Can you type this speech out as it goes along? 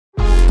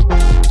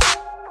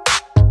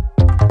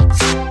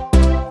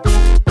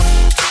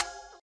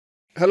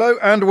Hello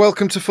and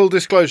welcome to Full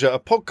Disclosure, a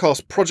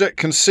podcast project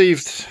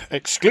conceived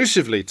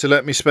exclusively to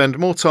let me spend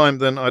more time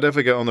than I'd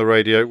ever get on the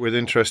radio with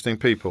interesting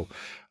people.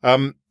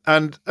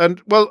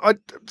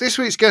 This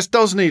week's guest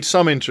does need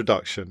some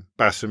introduction,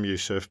 Bassem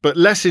Youssef, but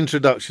less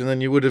introduction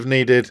than you would have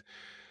needed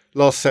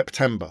last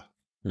September,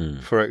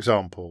 for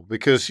example,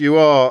 because you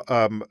are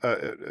an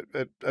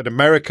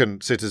American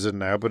citizen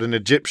now, but an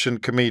Egyptian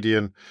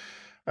comedian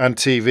and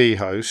TV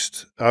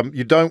host.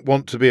 You don't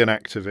want to be an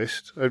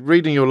activist.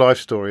 Reading your life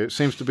story, it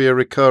seems to be a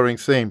recurring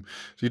theme.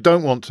 So you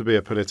don't want to be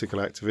a political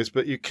activist,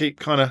 but you keep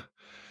kind of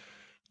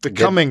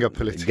becoming a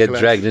political get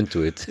dragged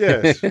into it.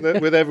 Yes,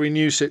 with every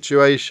new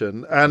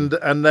situation. And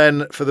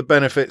then for the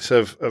benefits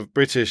of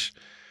British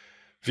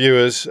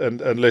viewers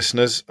and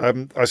listeners,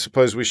 I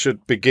suppose we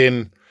should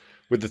begin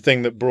with the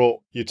thing that brought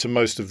you to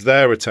most of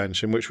their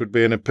attention, which would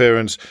be an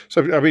appearance.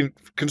 So, I mean,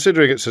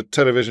 considering it's a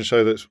television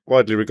show that's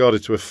widely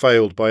regarded to have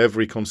failed by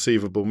every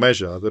conceivable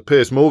measure, the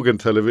Piers Morgan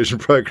television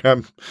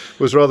programme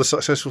was rather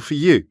successful for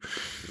you.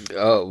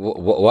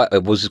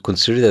 What was it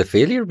considered a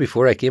failure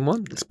before I came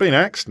on? It's been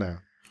axed now.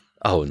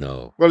 Oh,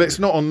 no. Well, it's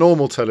not on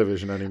normal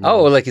television anymore.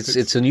 Oh, like it's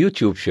a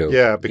YouTube show.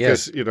 Yeah,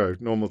 because, you know,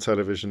 normal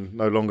television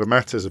no longer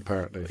matters,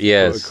 apparently.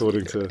 Yes.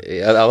 According to...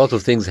 A lot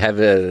of things have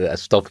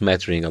stopped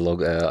mattering,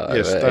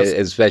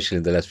 especially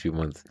in the last few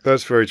months.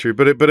 That's very true.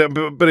 But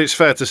it's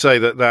fair to say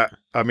that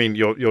I mean,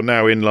 you're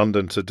now in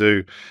London to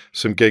do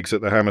some gigs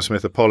at the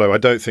Hammersmith Apollo. I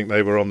don't think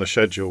they were on the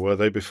schedule, were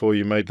they, before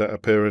you made that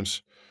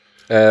appearance?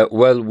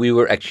 Well, we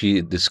were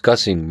actually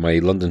discussing my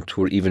London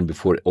tour even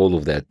before all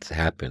of that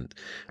happened.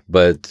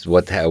 But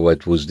what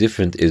was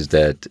different is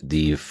that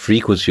the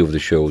frequency of the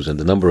shows and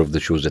the number of the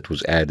shows that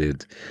was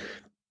added,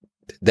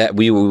 that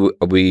we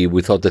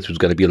thought that was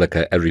going to be like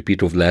a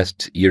repeat of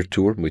last year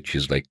tour, which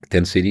is like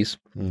 10 cities,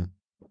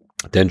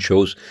 10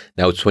 shows.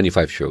 Now it's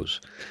 25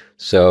 shows.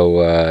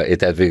 So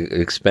it has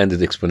expanded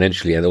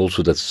exponentially, and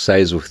also the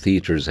size of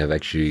theaters have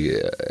actually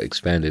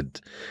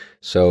expanded.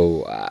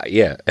 So,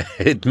 yeah,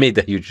 it made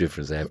a huge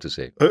difference, I have to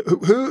say.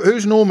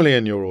 Who's normally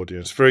in your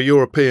audience for a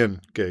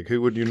European gig?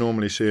 Who would you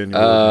normally see in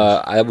your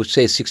audience? I would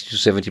say 60 to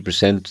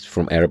 70%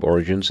 from Arab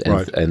origins,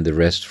 and the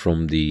rest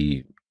from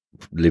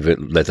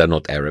that are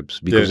not Arabs,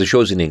 because the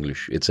show's in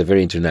English. It's a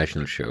very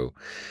international show.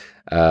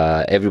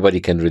 Everybody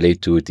can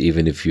relate to it,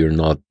 even if you're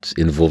not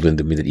involved in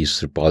the Middle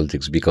Eastern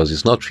politics, because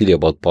it's not really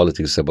about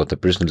politics, it's about a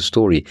personal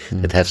story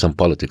that has some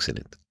politics in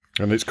it.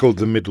 And it's called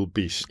The Middle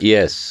Beast.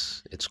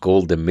 Yes, it's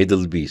called The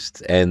Middle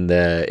Beast. And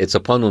it's a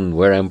pun on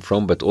where I'm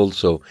from, but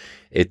also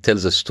it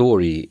tells a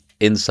story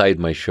inside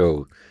my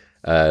show,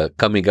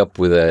 coming up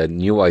with a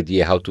new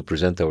idea how to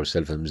present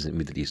ourselves as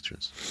Middle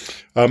Easterns.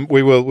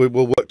 We will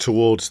work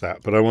towards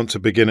that, but I want to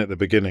begin at the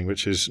beginning,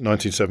 which is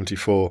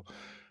 1974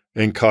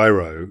 in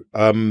Cairo.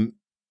 I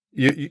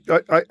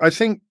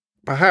think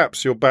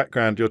perhaps your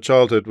background, your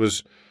childhood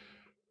was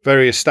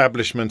very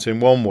establishment in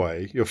one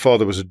way. Your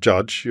father was a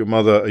judge, your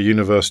mother a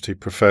university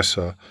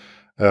professor.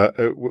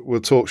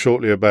 We'll talk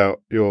shortly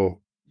about your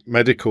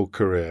medical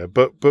career,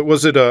 but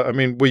was it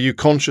were you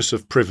conscious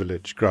of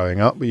privilege growing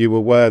up? Were you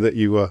aware that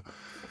you were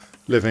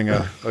living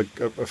a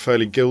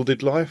fairly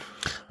gilded life?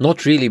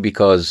 Not really,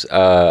 because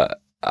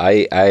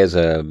I as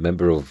a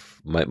member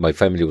of my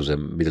family was a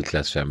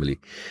middle-class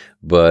family,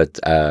 but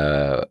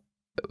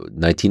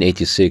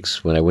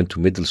 1986, when I went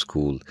to middle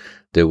school,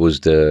 there was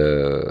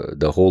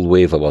the whole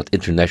wave about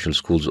international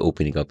schools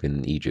opening up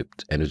in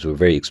Egypt, and it was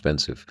very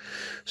expensive.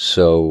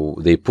 So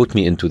they put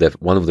me into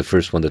one of the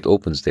first one that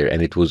opens there,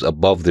 and it was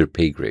above their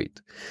pay grade.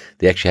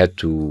 They actually had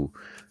to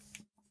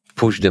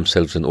push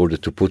themselves in order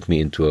to put me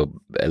into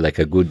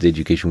a good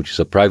education, which is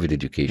a private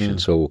education.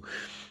 So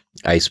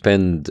I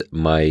spent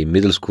my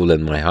middle school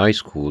and my high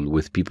school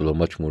with people who are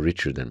much more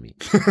richer than me.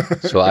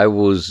 So I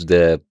was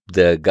the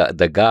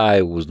guy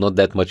who was not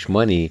that much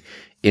money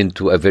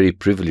into a very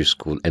privileged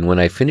school. And when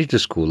I finished the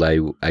school,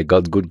 I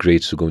got good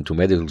grades to go into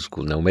medical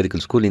school. Now, medical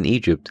school in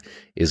Egypt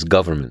is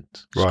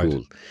government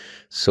school.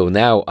 So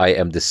now I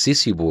am the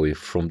sissy boy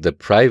from the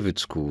private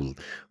school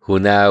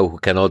who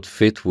cannot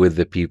fit with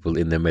the people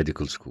in the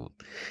medical school.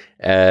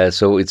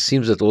 So it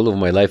seems that all of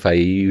my life I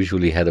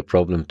usually had a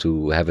problem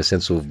to have a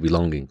sense of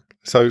belonging.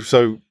 So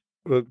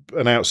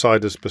an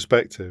outsider's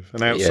perspective,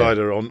 an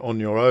outsider on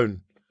your own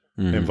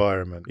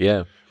environment.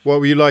 Yeah. What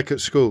were you like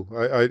at school?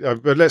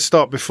 But let's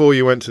start before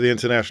you went to the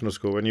international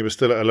school, when you were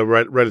still at a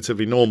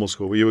relatively normal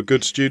school. Were you a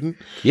good student?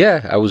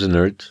 Yeah, I was a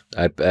nerd,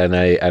 and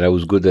I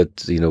was good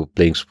at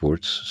playing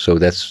sports. So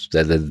that's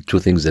the two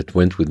things that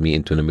went with me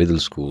into the middle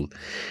school.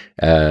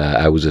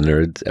 I was a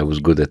nerd. I was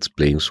good at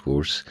playing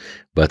sports,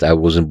 but I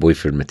wasn't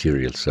boyfriend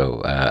material.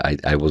 So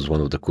I was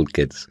one of the cool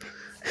kids.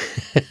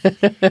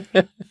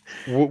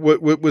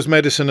 Was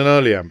medicine an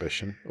early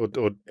ambition,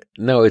 or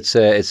no? It's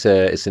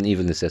an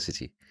evil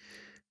necessity.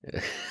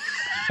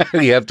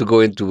 You have to go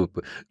into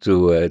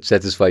to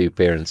satisfy your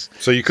parents.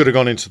 So you could have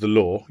gone into the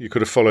law. You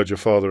could have followed your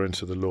father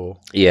into the law.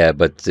 Yeah,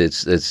 but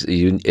it's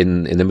in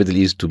the Middle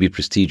East, to be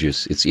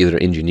prestigious, it's either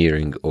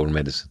engineering or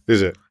medicine.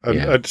 Is it?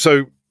 Yeah.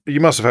 So you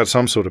must have had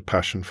some sort of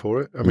passion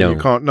for it. I mean, No. you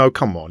can't. No,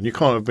 come on, you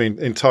can't have been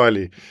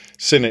entirely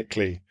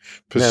cynically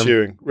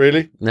pursuing.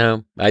 Really?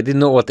 No, I didn't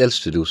know what else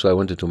to do, so I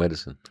went into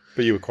medicine.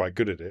 But you were quite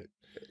good at it.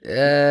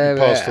 You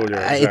passed all your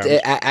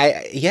exams.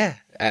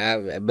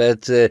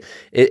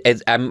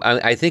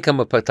 I think I'm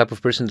a type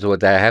of person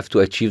that I have to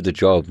achieve the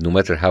job, no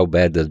matter how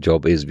bad the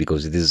job is,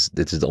 because this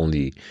is the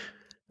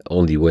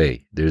only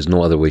way. There's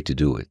no other way to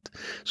do it.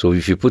 So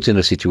if you put in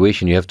a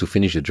situation, you have to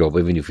finish the job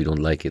even if you don't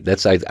like it.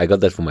 I got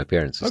that from my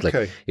parents. It's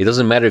like, it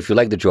doesn't matter if you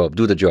like the job,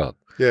 do the job.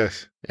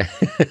 Yes.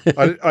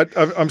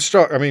 I'm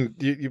struck. I mean,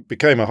 you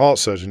became a heart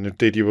surgeon.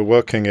 Indeed, you were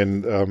working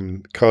in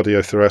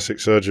cardiothoracic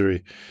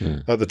surgery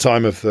at the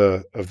time of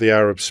the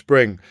Arab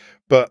Spring.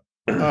 But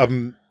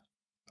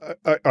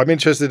I'm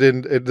interested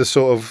in the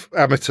sort of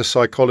amateur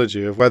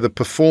psychology of where the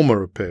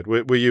performer appeared.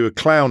 Were you a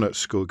clown at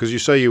school? Because you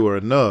say you were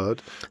a nerd.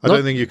 I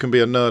don't think you can be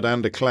a nerd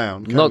and a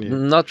clown. Can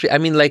you? I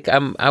mean, like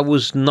I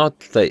was not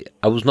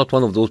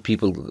one of those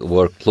people who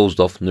were closed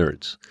off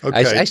nerds.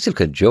 Okay. I still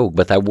can joke,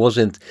 but I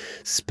wasn't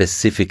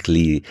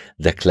specifically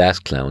the class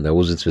clown. I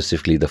wasn't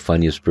specifically the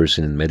funniest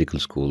person in medical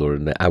school,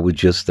 I was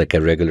just like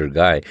a regular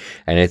guy.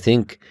 And I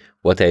think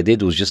what I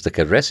did was just like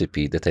a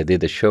recipe that I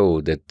did a show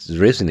that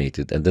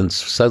resonated. And then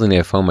suddenly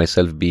I found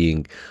myself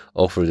being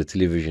offered a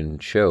television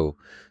show.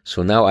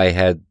 So now I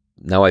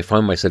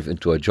found myself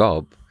into a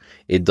job.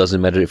 It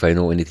doesn't matter if I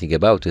know anything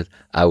about it.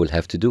 I will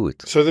have to do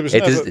it. So there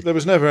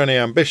was never any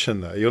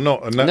ambition there. You're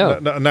not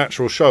a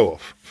natural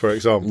show-off, for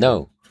example.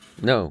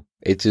 No.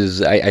 It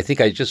is. I think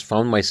I just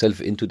found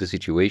myself into the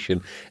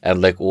situation,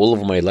 and like all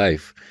of my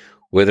life,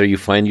 whether you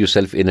find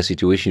yourself in a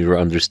situation you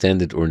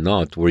understand it or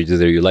not,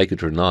 whether you like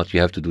it or not,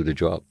 you have to do the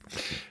job.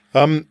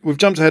 We've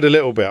jumped ahead a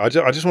little bit. I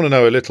just want to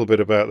know a little bit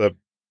about the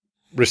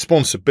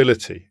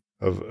responsibility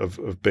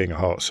of being a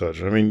heart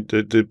surgeon. I mean,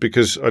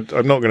 because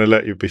I'm not going to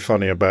let you be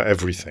funny about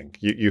everything.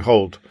 You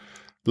hold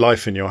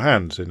life in your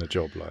hands in a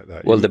job like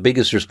that. Well, the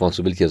biggest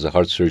responsibility as a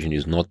heart surgeon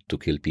is not to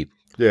kill people.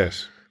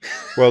 Yes.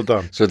 Well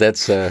done. So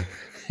that's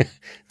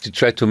to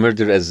try to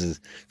murder as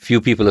few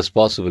people as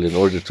possible in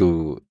order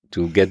to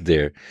get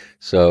there.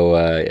 So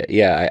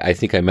I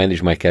think I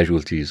managed my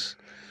casualties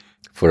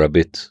for a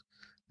bit.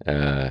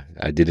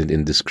 I didn't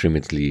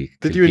indiscriminately.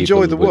 Did you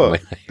enjoy the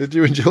work? Did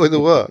you enjoy the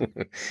work?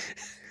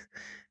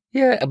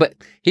 Yeah, but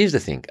here's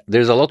the thing.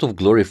 There's a lot of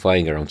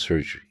glorifying around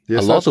surgery.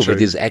 Yes, a lot of true.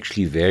 it is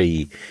actually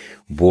very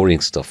boring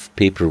stuff,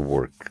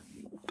 paperwork,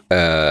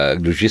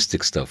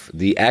 logistic stuff.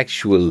 The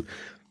actual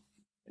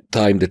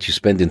time that you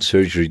spend in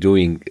surgery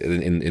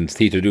in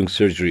theater doing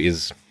surgery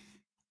is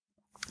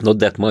not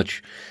that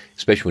much,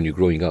 especially when you're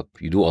growing up.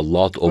 You do a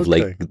lot of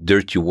like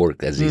dirty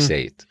work, as they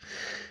say it.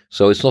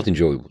 So it's not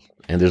enjoyable.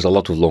 And there's a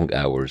lot of long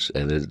hours,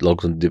 and there's a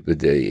lot of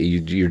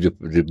you're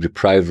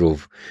deprived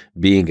of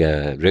being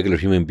a regular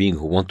human being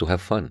who want to have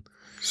fun.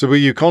 So were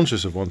you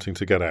conscious of wanting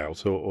to get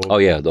out? Oh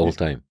yeah, the whole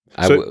time.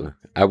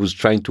 I was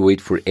trying to wait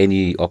for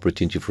any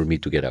opportunity for me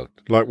to get out.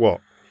 Like what?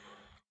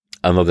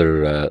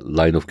 Another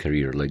line of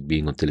career, like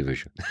being on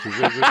television.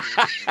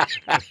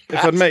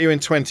 If I'd met you in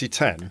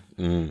 2010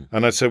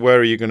 and I said, where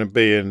are you going to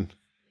be in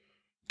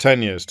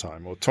 10 years'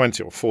 time or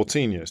 20 or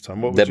 14 years'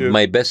 time? What would you...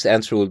 My best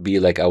answer would be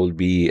like I will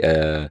be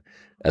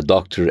a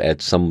doctor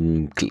at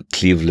some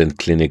Cleveland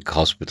Clinic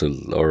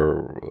hospital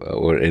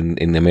or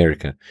in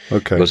America.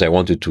 Okay. Because I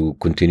wanted to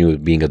continue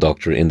being a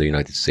doctor in the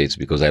United States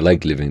because I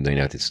like living in the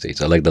United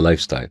States. I like the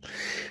lifestyle.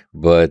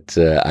 But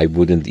I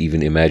wouldn't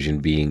even imagine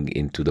being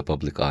into the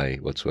public eye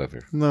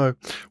whatsoever. No.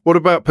 What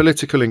about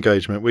political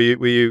engagement? Were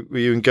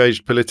you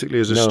engaged politically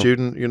as a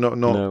student? You're not.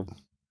 No,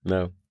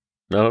 not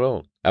at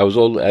all. I was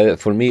all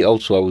for me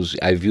also.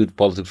 I viewed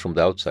politics from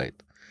the outside.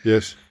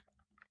 Yes.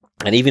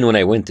 And even when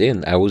I went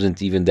in, I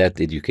wasn't even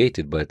that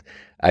educated, but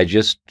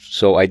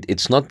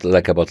it's not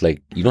like about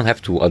like, you don't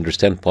have to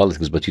understand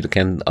politics, but you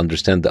can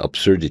understand the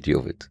absurdity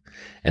of it.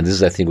 And this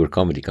is, I think, where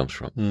comedy comes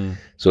from.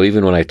 So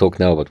even when I talk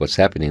now about what's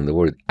happening in the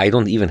world, I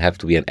don't even have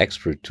to be an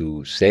expert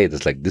to say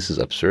that, like, this is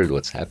absurd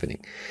what's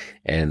happening.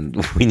 And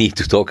we need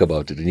to talk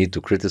about it. We need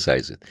to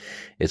criticize it.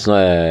 It's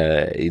not,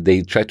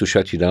 they try to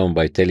shut you down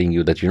by telling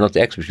you that you're not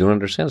the expert. You don't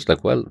understand. It's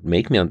like, well,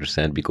 make me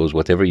understand, because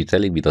whatever you're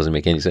telling me doesn't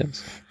make any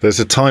sense. There's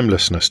a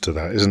timelessness to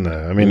that, isn't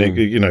there? I mean,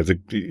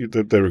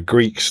 there are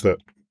Greeks that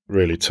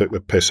really took the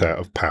piss out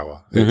of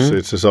power.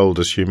 It's as old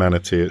as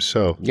humanity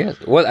itself. Yeah.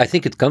 Well, I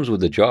think it comes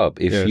with the job.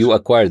 If you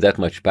acquire that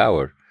much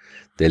power,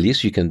 the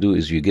least you can do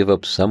is you give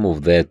up some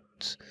of that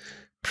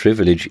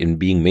privilege in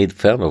being made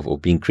fun of or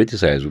being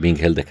criticized or being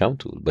held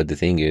accountable. But the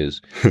thing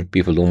is,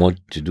 people don't want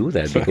to do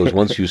that, because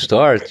once you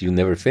start, you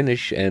never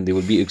finish, and they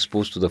will be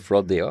exposed to the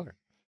fraud they are.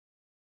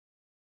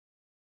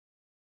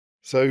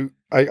 So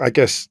I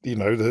guess,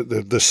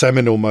 the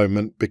seminal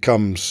moment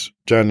becomes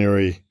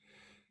January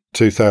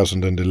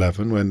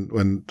 2011,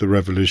 when the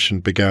revolution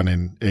began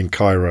in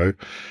Cairo.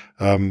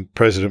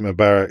 President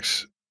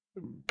Mubarak's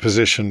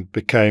position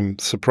became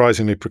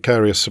surprisingly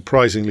precarious,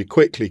 surprisingly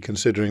quickly,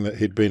 considering that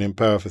he'd been in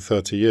power for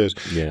 30 years.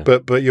 Yeah.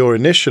 But your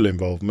initial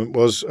involvement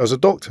was as a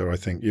doctor, I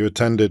think. You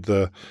attended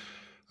the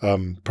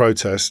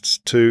protests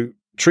to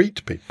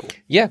treat people.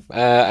 Yeah,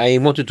 I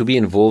wanted to be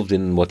involved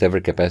in whatever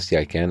capacity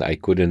I can. I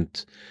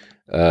couldn't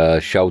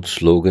shout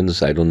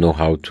slogans. I don't know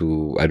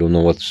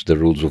what's the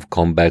rules of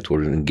combat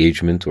or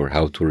engagement or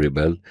how to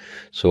rebel.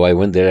 So I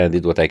went there and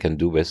did what I can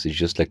do best. It's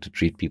just like to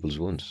treat people's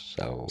wounds.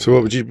 So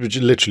what would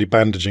you literally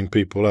bandaging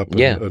people up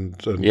and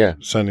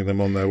sending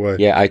them on their way?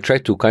 Yeah, I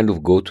tried to kind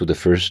of go to the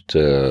first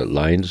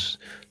lines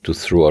to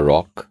throw a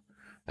rock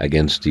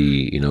against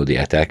the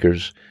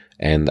attackers.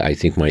 And I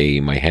think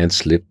my hand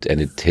slipped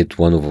and it hit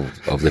one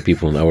of the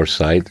people on our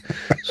side.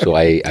 So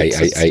I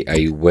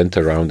went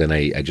around and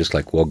I just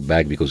like walked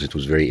back because it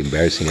was very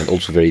embarrassing and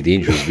also very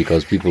dangerous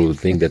because people would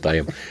think that I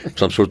am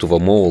some sort of a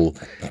mole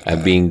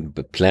being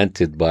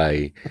planted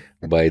by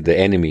the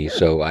enemy.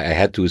 So I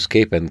had to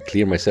escape and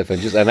clear myself and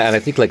I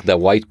think like the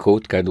white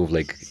coat kind of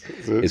like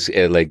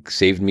like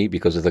saved me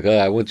because it's like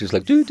I want just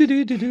like do the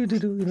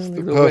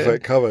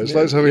perfect cover. It's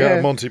like something out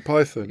of Monty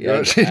Python.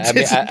 Yeah.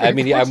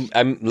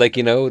 I'm like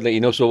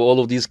so all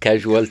of these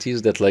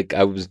casualties that like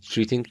I was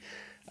treating,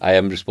 I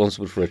am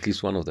responsible for at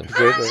least one of them.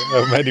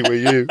 How many were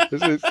you?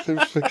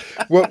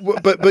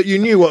 But you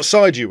knew what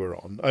side you were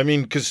on. I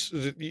mean, because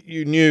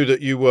you knew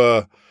that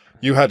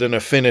you had an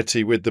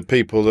affinity with the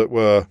people that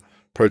were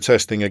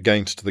protesting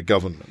against the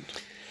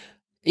government.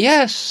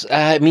 Yes,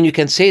 I mean you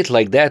can say it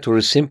like that,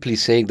 or simply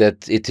saying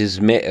that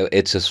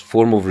it's a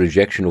form of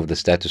rejection of the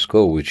status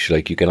quo, which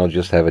like you cannot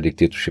just have a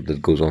dictatorship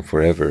that goes on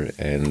forever,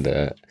 and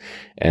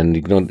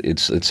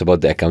it's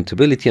about the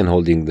accountability and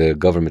holding the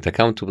government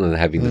accountable and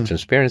having the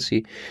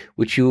transparency,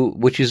 which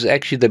is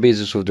actually the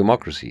basis of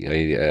democracy.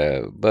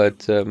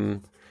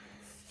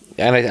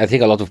 And I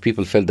think a lot of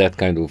people felt that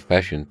kind of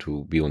passion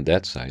to be on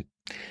that side.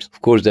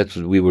 Of course, that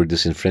we were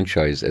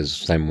disenfranchised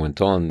as time went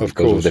on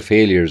because of the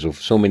failures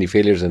of so many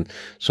failures and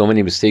so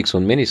many mistakes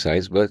on many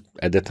sides. But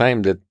at the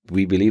time, that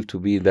we believed to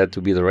be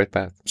the right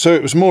path. So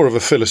it was more of a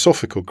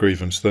philosophical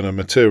grievance than a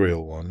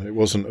material one. It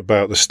wasn't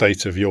about the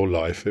state of your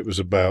life. It was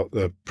about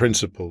the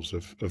principles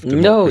of democracy.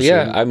 No,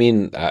 yeah. I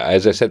mean,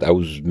 as I said, I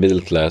was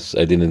middle class.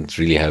 I didn't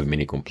really have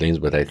many complaints,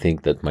 but I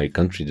think that my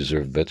country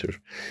deserved better.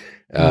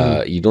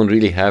 You don't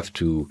really have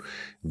to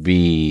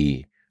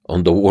be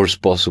on the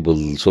worst possible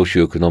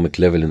socioeconomic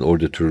level in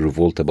order to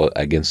revolt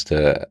against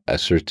a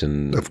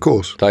certain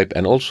type.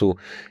 And also,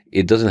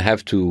 it doesn't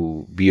have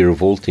to be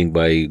revolting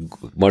by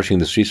marching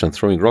the streets and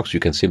throwing rocks.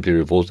 You can simply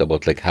revolt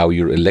about like how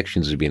your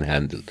elections are being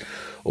handled,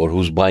 or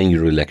who's buying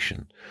your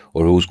election,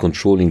 or who's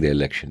controlling the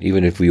election,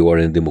 even if we are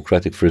in a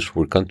democratic first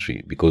world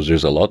country, because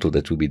there's a lot of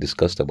that to be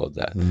discussed about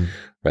that,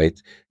 right?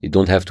 You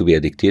don't have to be a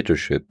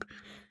dictatorship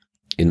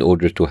in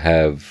order to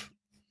have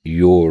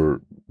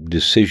your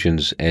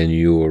decisions and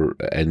your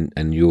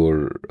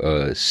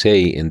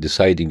say in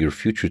deciding your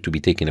future to be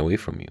taken away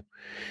from you.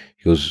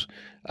 Because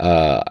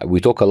we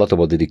talk a lot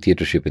about the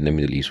dictatorship in the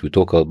Middle East. We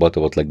talk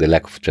about like the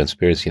lack of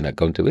transparency and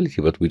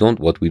accountability, but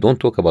what we don't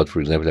talk about,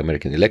 for example, the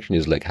American election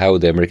is like how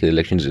the American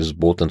elections is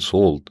bought and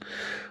sold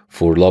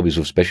for lobbies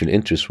of special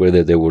interests,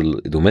 whether they were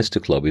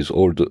domestic lobbies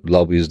or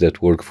lobbies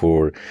that work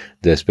for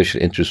the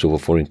special interests of a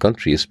foreign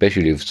country,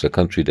 especially if it's a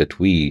country that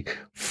we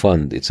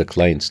fund, it's a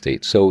client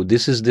state. So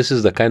this is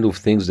the kind of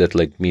things that,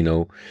 like,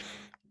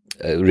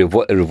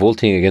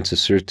 revolting against a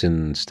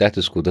certain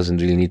status quo doesn't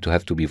really need to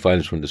have to be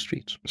violence from the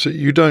streets. So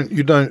you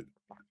don't,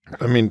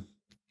 I mean,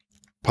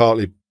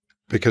 partly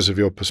because of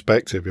your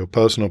perspective, your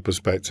personal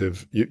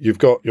perspective,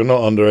 you're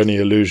not under any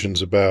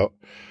illusions about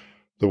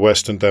the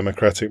Western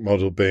democratic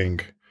model being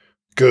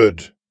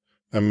good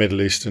and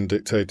Middle Eastern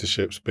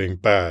dictatorships being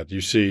bad. You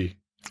see,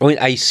 I mean,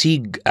 I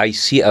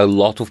see a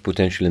lot of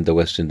potential in the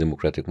Western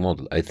democratic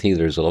model. I think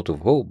there's a lot of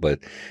hope, but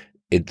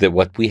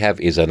what we have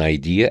is an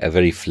idea, a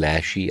very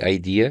flashy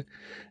idea,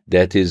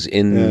 that is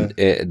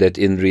that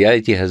in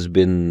reality has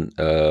been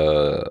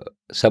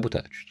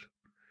sabotaged.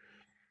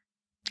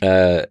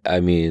 I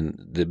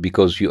mean,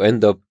 because you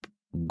end up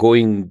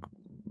going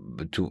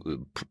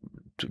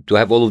to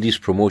have all of these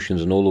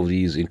promotions and all of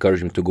these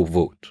encouragement to go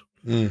vote.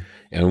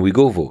 And we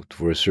go vote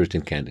for a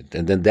certain candidate,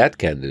 and then that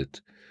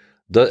candidate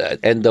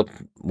end up,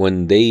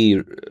 when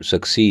they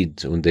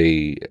succeed, when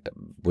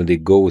they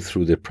go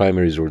through the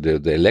primaries or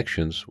the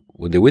elections,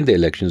 when they win the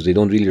elections, they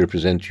don't really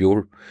represent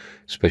your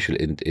special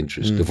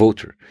interest, the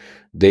voter.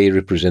 They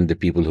represent the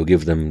people who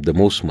give them the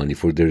most money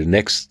for their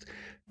next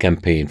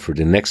campaign, for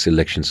the next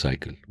election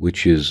cycle,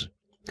 which is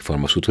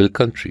pharmaceutical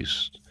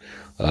countries,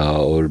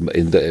 or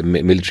in the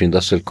military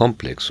industrial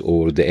complex,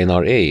 or the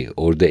NRA,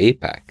 or the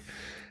APAC.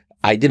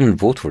 I didn't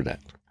vote for that.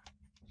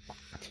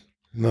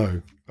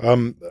 No.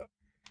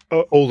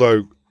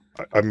 Although,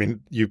 I mean,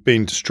 you've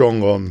been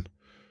strong on,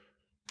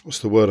 what's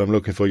the word I'm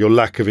looking for, your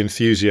lack of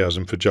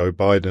enthusiasm for Joe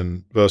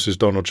Biden versus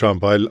Donald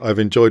Trump. I've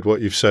enjoyed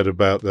what you've said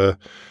about the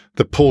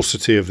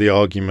paucity of the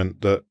argument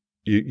that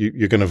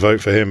you're going to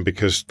vote for him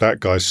because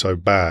that guy's so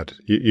bad.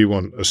 You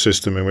want a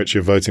system in which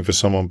you're voting for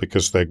someone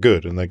because they're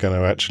good and they're going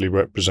to actually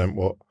represent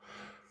what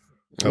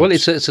helps. Well,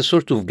 it's a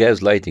sort of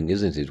gaslighting,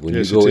 isn't it? When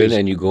you go in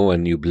and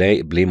you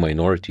blame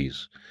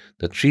minorities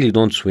that really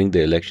don't swing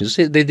the elections.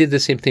 They did the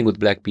same thing with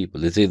black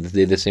people. They did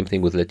the same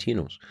thing with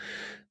Latinos.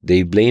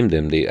 They blame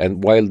them.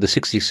 And while the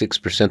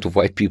 66% of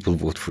white people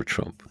vote for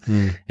Trump,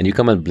 and you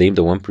come and blame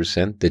the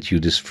 1% that you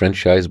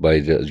disfranchise by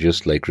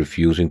just like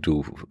refusing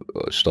to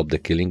stop the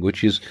killing,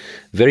 which is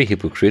very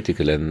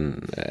hypocritical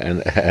and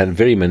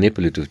very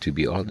manipulative, to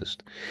be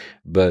honest.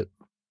 But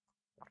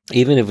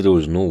even if there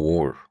was no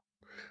war,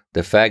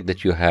 the fact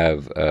that you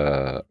have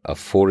a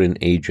foreign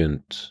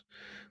agent,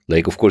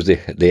 like, of course,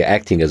 they're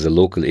acting as a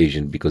local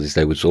agent because it's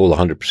like it's all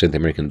 100%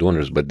 American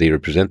donors, but they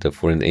represent a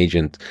foreign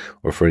agent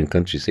or foreign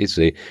country states.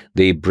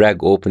 They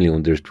brag openly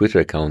on their Twitter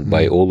account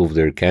by all of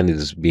their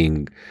candidates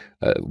being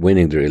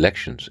winning their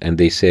elections, and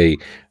they say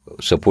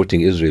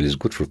supporting Israel is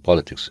good for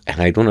politics.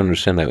 And I don't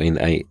understand. I mean,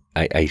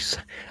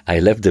 I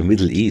left the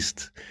Middle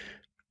East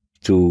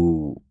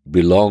to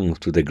belong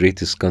to the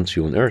greatest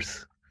country on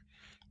earth.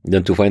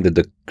 Then to find that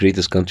the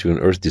greatest country on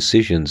earth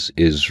decisions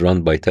is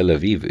run by Tel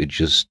Aviv,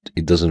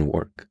 it doesn't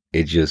work.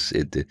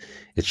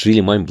 It's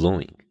really mind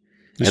blowing,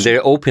 and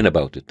they're open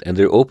about it, and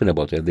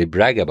they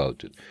brag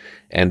about it,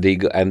 and they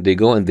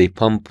go and they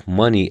pump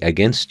money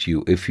against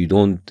you if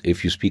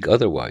you speak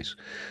otherwise.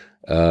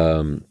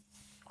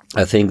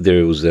 I think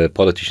there was a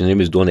politician, her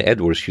name is Donna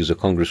Edwards. She's a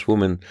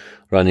congresswoman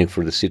running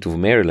for the state of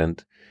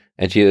Maryland.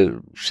 And she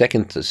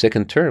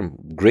second term,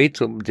 great,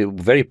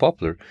 very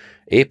popular.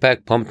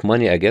 AIPAC pumped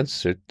money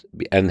against it,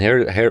 and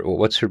her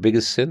what's her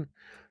biggest sin?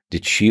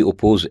 Did she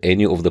oppose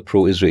any of the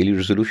pro-Israeli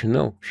resolution?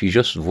 No, she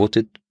just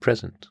voted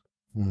present,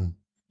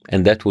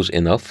 and that was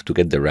enough to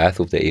get the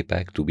wrath of the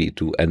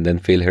AIPAC and then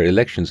fail her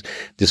elections,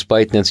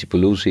 despite Nancy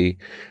Pelosi,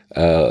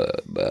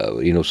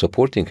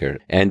 supporting her.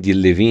 Andy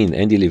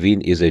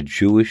Levine is a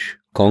Jewish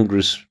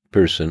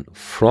congressperson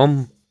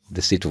from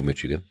the state of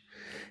Michigan.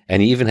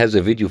 And he even has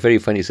a video, very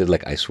funny. He said,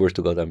 like, I swear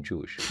to God, I'm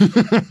Jewish.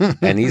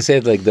 And he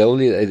said, like, the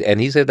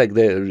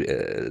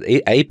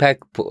AIPAC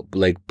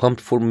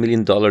pumped $4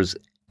 million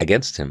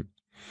against him,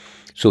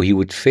 so he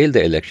would fail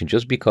the election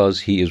just because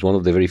he is one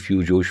of the very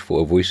few Jewish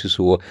voices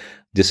who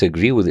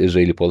disagree with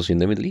Israeli policy in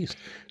the Middle East.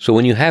 So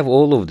when you have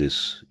all of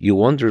this, you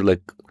wonder,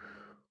 like,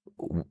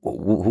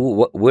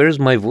 where's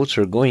my votes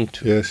are going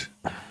to? Yes.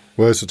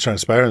 Where's the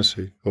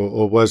transparency,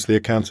 or where's the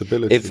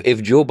accountability?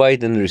 If Joe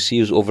Biden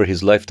receives over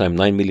his lifetime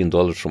 $9 million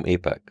from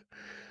AIPAC,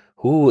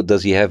 who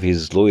does he have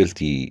his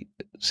loyalty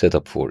set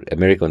up for?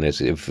 American. If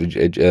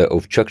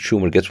Chuck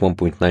Schumer gets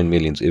 $1.9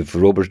 million, if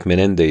Robert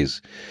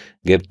Menendez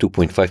gets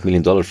 $2.5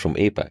 million from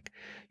AIPAC,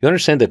 you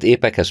understand that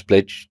AIPAC has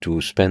pledged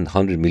to spend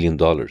 $100 million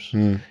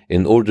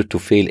in order to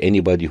fail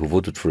anybody who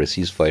voted for a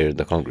ceasefire in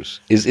the Congress.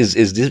 Is this,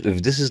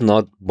 if this is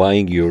not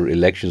buying your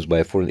elections by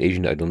a foreign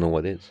agent, I don't know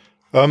what is.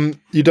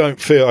 You don't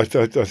feel, I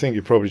think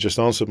you probably just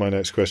answered my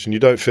next question, you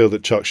don't feel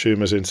that Chuck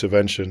Schumer's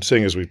intervention,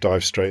 seeing as we've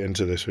dived straight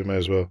into this, we may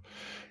as well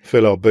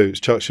fill our boots.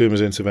 Chuck Schumer's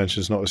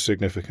intervention is not as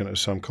significant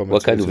as some commentators.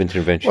 What kind of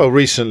intervention? Well,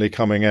 recently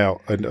coming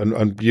out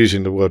and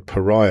using the word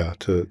pariah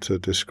to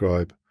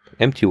describe.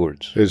 Empty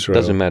words. Israel.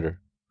 Doesn't matter.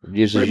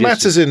 It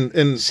matters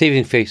in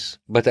saving face.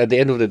 But at the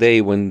end of the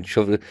day, when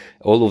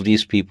all of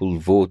these people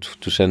vote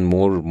to send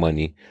more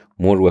money,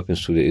 more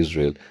weapons to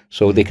Israel,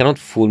 so they cannot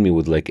fool me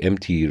with like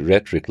empty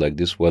rhetoric like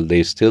this, while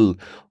they still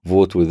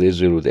vote with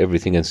Israel with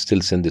everything and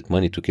still send it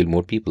money to kill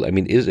more people. I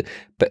mean, Israel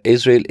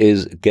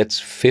gets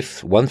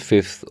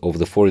 1/5 of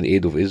the foreign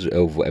aid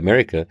of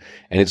America,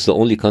 and it's the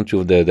only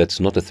country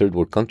that's not a third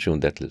world country on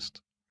that list.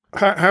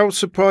 How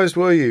surprised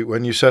were you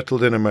when you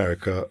settled in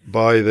America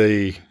by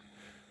the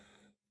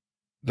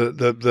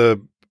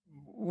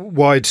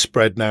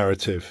widespread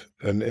narrative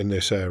in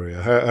this area,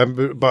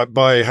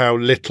 by how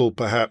little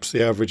perhaps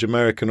the average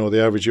American or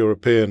the average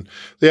European,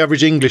 the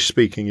average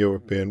English-speaking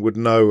European would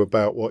know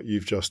about what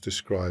you've just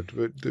described?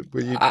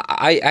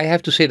 I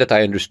have to say that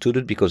I understood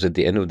it, because at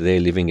the end of the day,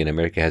 living in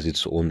America has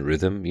its own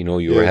rhythm. You know,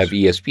 you have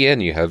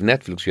ESPN, you have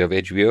Netflix, you have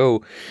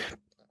HBO,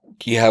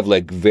 you have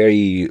like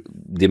very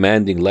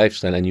demanding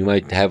lifestyle, and you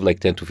might have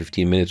like 10 to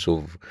 15 minutes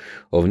of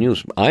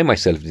news. I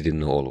myself didn't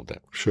know all of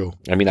that. Sure.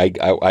 I mean,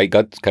 I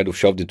got kind of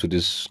shoved into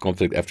this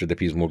conflict after the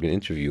Piers Morgan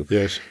interview.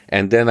 Yes.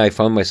 And then I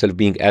found myself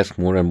being asked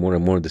more and more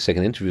and more in the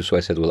second interview. So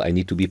I said, well, I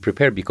need to be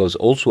prepared, because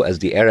also as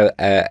the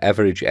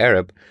average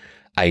Arab,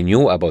 I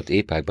knew about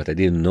AIPAC, but I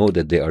didn't know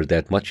that they are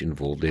that much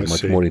involved. They're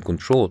much more in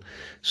control.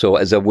 So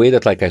as a way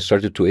that like I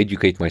started to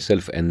educate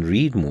myself and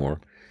read more,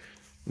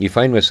 you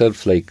find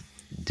myself like,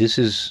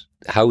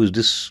 how has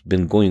this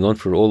been going on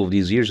for all of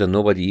these years and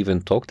nobody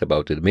even talked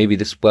about it? Maybe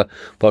this is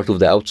part of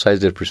the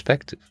outsider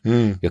perspective.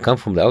 You come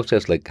from the outside,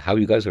 it's like how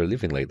you guys are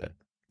living like that.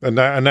 And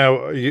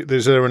now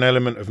is there an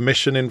element of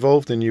mission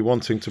involved in you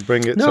wanting to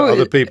bring it to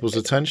other people's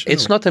attention?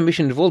 It's not a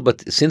mission involved,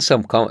 but since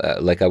I'm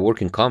I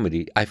work in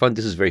comedy, I find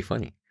this is very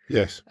funny.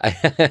 Yes.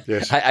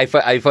 Yes.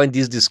 I find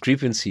these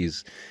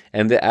discrepancies,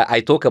 and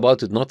I talk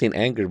about it not in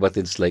anger, but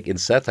it's like in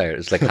satire.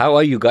 It's like, how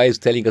are you guys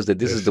telling us that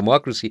this is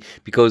democracy?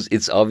 Because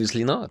it's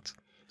obviously not.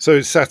 So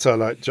it's satire,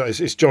 like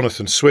it's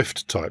Jonathan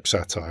Swift type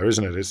satire,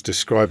 isn't it? It's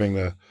describing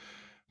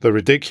the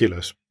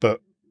ridiculous,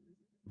 but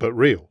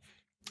real.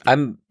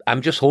 I'm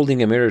just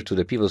holding a mirror to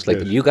the people. It's like,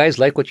 do you guys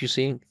like what you're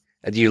seeing?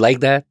 Do you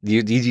like that?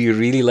 Did you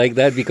really like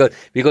that?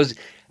 Because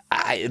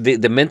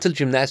The mental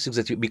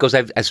gymnastics because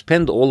I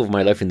spent all of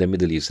my life in the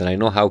Middle East, and I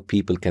know how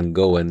people can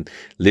go and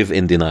live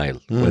in denial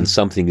when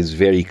something is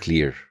very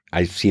clear.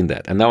 I've seen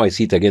that, and now I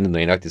see it again in the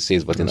United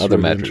States, but in other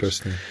really matters.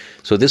 Interesting.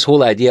 So this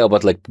whole idea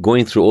about like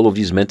going through all of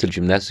these mental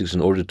gymnastics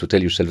in order to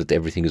tell yourself that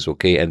everything is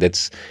okay, and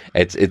it's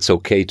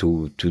okay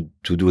to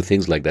do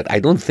things like that. I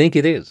don't think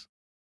it is.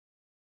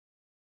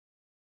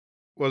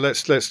 Well,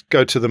 let's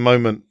go to the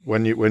moment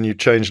when you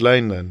changed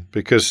lane then,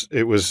 because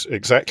it was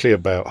exactly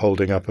about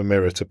holding up a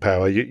mirror to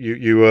power.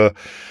 You were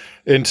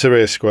in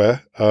Tahrir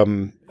Square,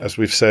 as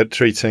we've said,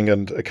 treating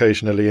and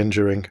occasionally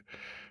injuring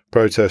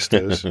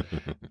protesters,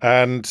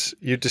 and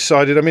you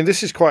decided. I mean,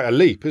 this is quite a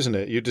leap, isn't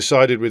it? You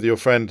decided with your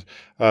friend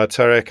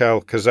Tarek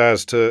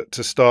Al-Kazaz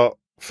to start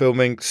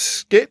filming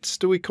skits.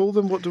 Do we call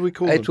them? What do we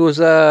call them? It was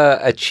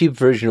a cheap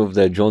version of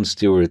the Jon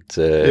Stewart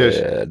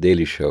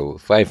Daily Show,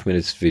 5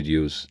 minutes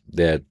videos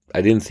that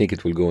I didn't think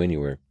it will go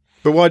anywhere.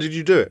 But why did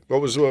you do it? Why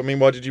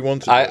did you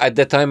want to do it? At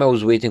that time, I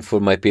was waiting for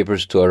my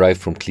papers to arrive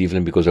from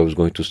Cleveland because I was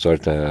going to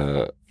start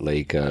a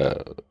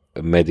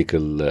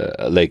medical,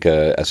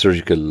 a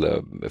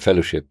surgical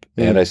fellowship.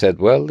 And I said,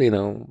 well,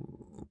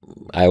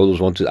 I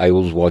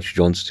always watch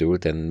Jon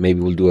Stewart, and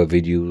maybe we'll do a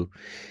video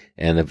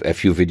and a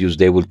few videos.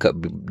 They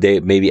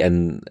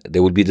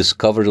will be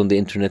discovered on the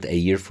internet a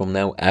year from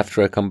now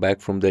after I come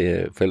back from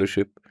the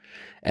fellowship.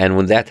 And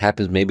when that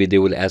happens, maybe they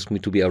will ask me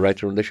to be a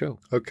writer on the show.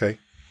 Okay.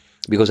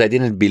 Because I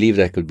didn't believe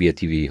that I could be a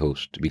TV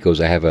host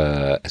because I have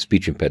a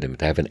speech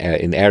impediment. I have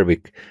in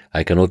Arabic,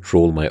 I cannot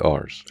roll my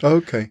R's.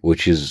 Okay.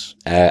 Which is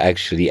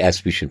actually a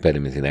speech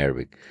impediment in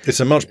Arabic. It's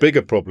a much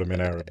bigger problem in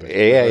Arabic.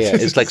 Yeah.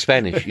 It's like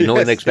Spanish. Yes,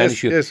 in like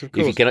Spanish, yes, if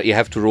you cannot, you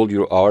have to roll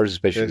your R's,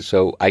 especially. Yes.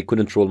 So I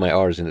couldn't roll my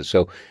R's in it.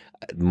 So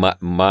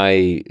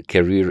my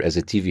career as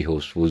a TV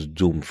host was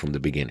doomed from the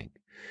beginning.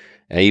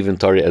 And even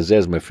Tariq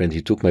Aziz, my friend,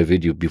 he took my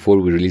video before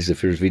we released the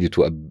first video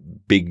to a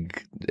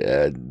big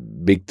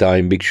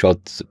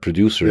shot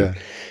producer. Yeah.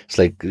 It's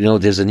like,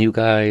 there's a new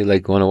guy,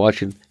 like, want to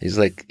watch it. He's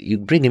like, you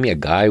bringing me a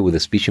guy with a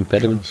speech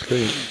impediment?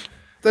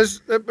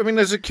 There's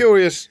a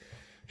curious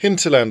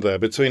hinterland there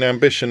between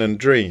ambition and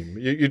dream.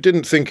 You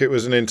didn't think it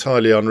was an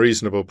entirely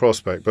unreasonable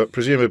prospect, but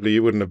presumably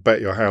you wouldn't have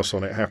bet your house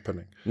on it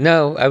happening.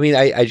 No,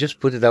 I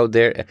just put it out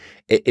there.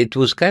 It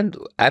was kind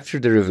of, after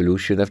the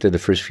revolution, after the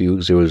first few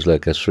weeks, there was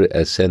like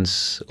a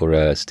sense or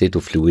a state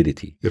of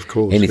fluidity. Of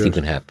course. Anything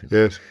can happen.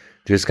 Yes.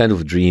 There's kind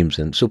of dreams.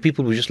 And so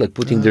people were just like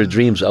putting their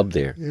dreams up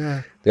there.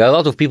 Yeah. There are a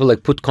lot of people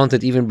like put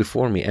content even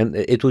before me. And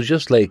it was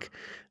just like,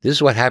 this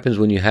is what happens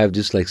when you have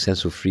this like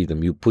sense of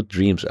freedom. You put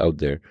dreams out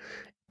there.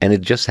 And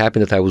it just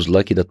happened that I was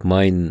lucky that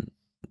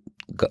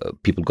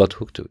people got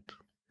hooked to it.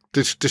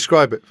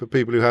 Describe it for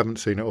people who haven't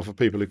seen it or for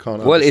people who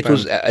can't understand.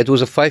 Well, it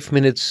was a 5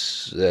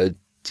 minutes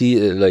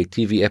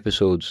TV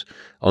episodes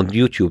on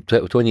YouTube,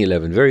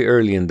 2011, very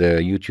early in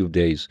the YouTube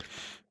days.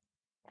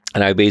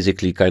 And I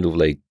basically kind of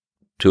like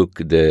took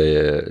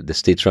the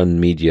state-run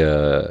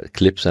media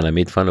clips and I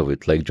made fun of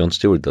it, like Jon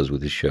Stewart does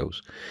with his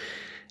shows.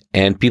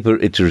 And it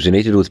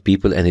resonated with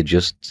people and it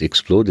just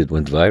exploded,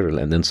 went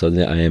viral. And then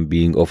suddenly I am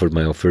being offered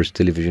my first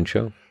television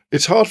show.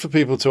 It's hard for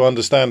people to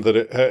understand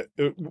that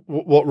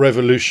what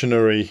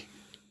revolutionary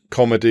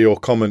comedy or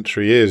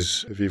commentary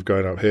is if you've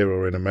grown up here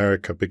or in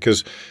America,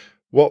 because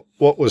what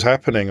was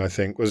happening, I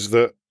think, was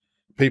that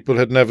people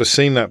had never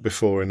seen that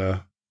before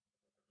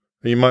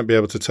you might be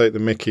able to take the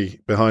mickey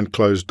behind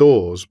closed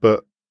doors,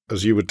 but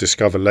as you would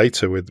discover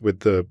later with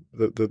the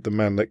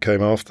man that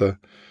came after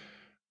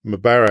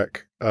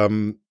Mubarak,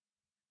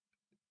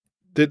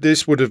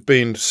 this would have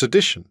been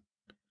sedition,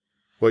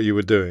 what you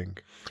were doing.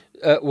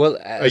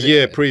 A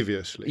year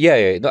previously.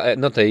 Yeah,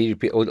 not a year,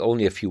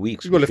 only a few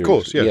weeks. Well, of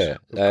course, yes. Yeah.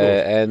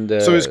 Of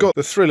course. So it's got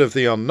the thrill of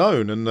the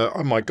unknown and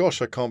oh my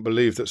gosh, I can't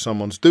believe that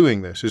someone's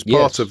doing this. It's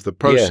part of the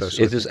process.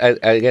 Yes, it is.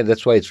 Again,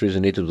 that's why it's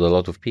resonated with a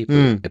lot of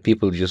people.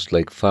 People just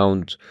like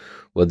found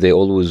what they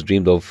always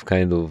dreamed of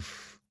kind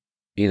of,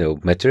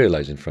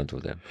 materialize in front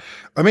of them.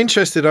 I'm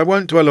interested, I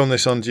won't dwell on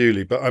this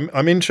unduly, but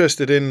I'm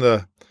interested in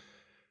the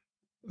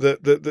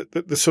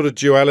sort of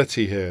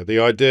duality here, the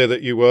idea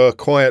that you were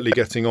quietly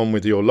getting on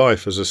with your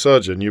life as a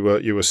surgeon. You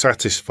were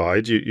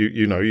satisfied.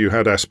 You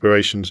had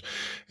aspirations,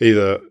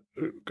 either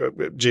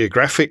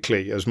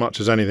geographically as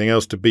much as anything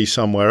else, to be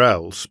somewhere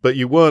else, but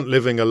you weren't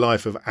living a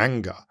life of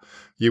anger.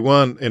 You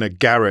weren't in a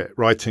garret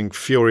writing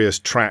furious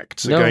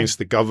tracts against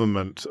the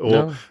government,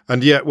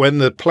 and yet when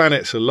the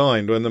planets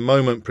aligned, when the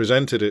moment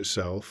presented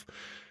itself,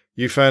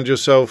 you found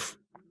yourself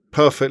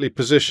perfectly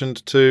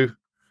positioned to.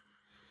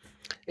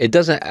 It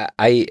doesn't.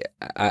 I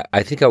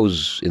think I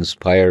was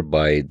inspired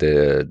by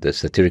the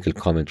satirical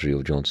commentary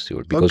of Jon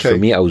Stewart, because for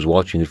me, I was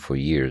watching it for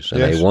years,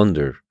 and I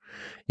wonder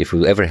if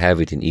we'll ever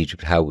have it in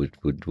Egypt, how it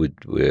would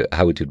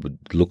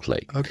look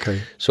like.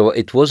 Okay. So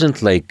it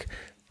wasn't like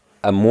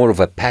a more of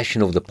a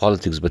passion of the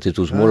politics, but it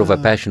was more of a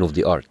passion of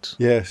the art.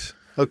 Yes.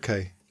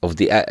 Okay.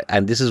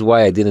 And this is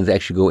why I didn't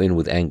actually go in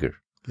with anger.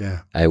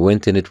 Yeah. I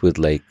went in it with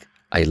like,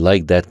 I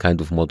like that kind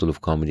of model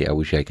of comedy. I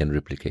wish I can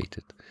replicate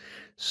it.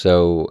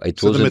 So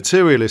the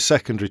material is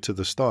secondary to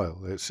the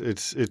style.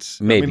 It's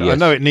maybe. I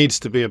know it needs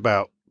to be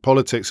about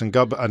politics and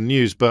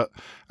news, but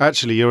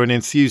actually you're an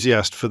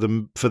enthusiast for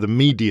the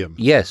medium.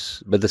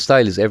 Yes, but the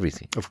style is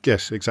everything.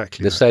 Yes,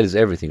 exactly. The style is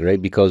everything,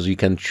 right? Because you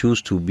can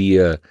choose to be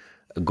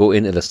go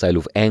in a style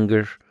of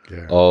anger,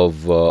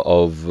 of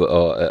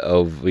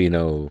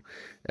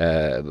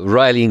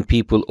rallying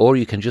people, or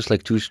you can just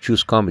like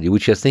choose comedy,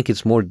 which I think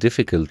it's more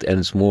difficult and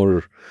it's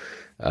more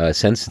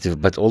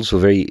sensitive, but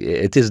also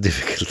it is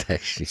difficult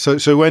actually.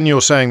 So when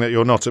you're saying that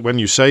you're not, when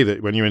you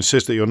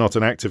insist that you're not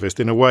an activist,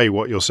 in a way,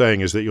 what you're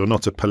saying is that you're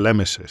not a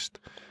polemicist.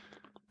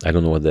 I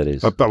don't know what that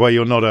is. But where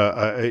you're not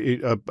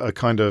a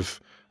kind of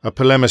a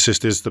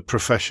polemicist is the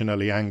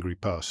professionally angry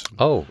person.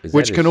 Oh,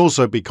 which can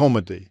also be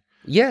comedy.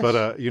 Yes,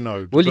 but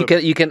well,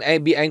 you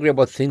can be angry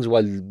about things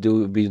while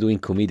be doing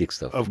comedic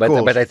stuff. Of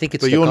course, but I think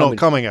it's. But you're not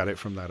coming at it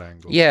from that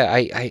angle. Yeah,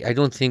 I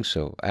don't think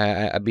so.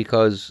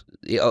 Because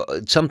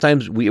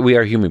sometimes we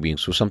are human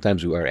beings, so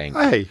sometimes we are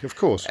angry. Hey, of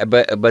course.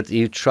 But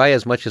you try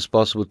as much as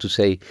possible to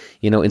say,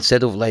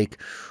 instead of like,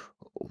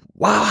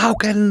 wow, how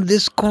can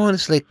this go on?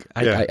 It's like,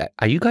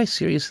 are you guys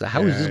serious?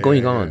 How is this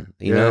going on?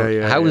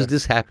 How is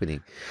this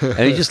happening?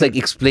 And you just like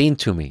explain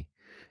to me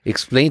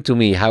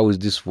how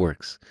this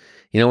works.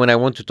 When I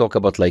want to talk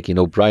about like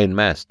Brian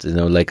Mast,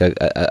 like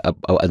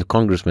a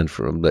congressman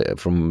from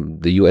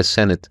the U.S.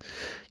 Senate,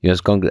 U.S.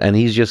 Congress, and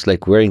he's just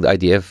like wearing the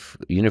IDF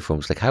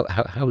uniforms. Like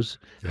how is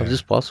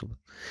this possible?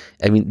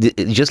 I mean,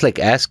 just like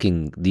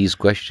asking these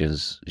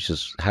questions, it's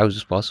just how is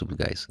this possible,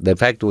 guys? The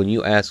fact when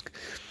you ask,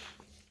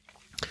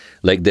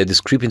 like the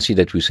discrepancy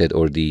that we said,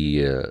 or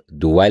the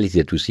duality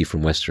that we see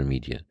from Western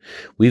media.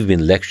 We've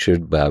been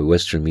lectured by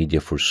Western media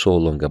for so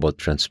long about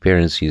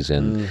transparencies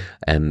and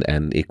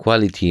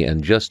equality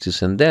and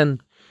justice, and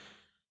then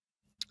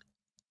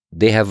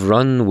they have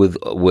run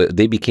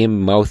they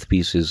became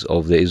mouthpieces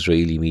of the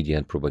Israeli media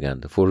and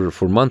propaganda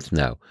for months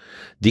now.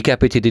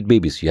 Decapitated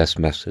babies, yes,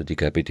 master,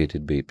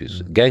 decapitated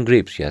babies. Gang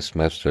rapes, yes,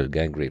 master,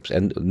 gang rapes.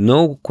 And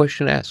no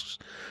question asks.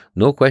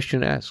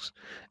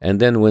 And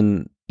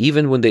then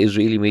even when the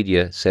Israeli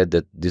media said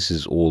that this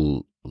is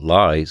all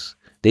lies,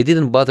 they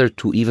didn't bother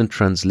to even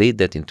translate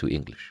that into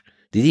English.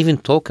 They didn't even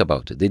talk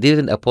about it. They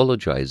didn't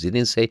apologize. They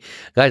didn't say,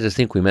 guys, I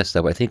think we messed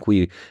up. I think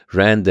we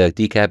ran the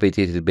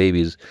decapitated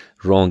babies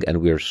wrong and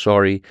we're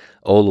sorry.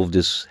 All of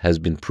this has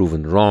been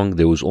proven wrong.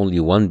 There was only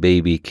one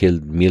baby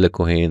killed, Mila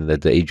Cohen,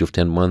 at the age of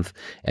 10 months,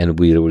 and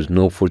there was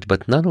no 40,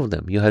 but none of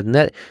them. You had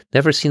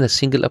never seen a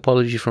single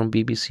apology from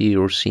BBC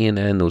or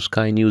CNN or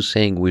Sky News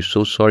saying, we're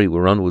so sorry,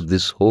 we're on with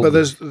this whole... But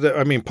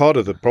part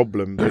of the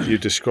problem that you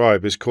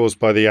describe is caused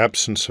by the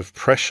absence of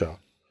pressure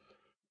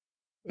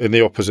in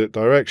the opposite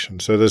direction.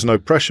 So there's no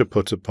pressure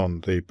put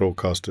upon the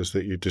broadcasters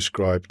that you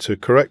described to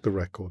correct the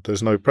record.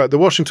 There's no the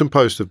Washington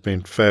Post have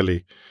been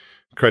fairly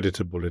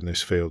creditable in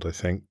this field, I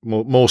think,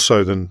 more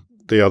so than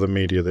the other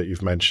media that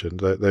you've mentioned.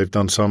 They've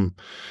done some...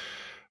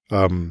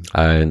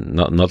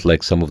 not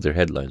like some of their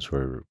headlines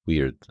were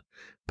weird.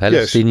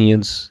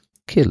 Palestinians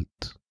killed.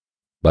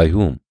 By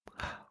whom?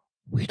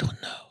 We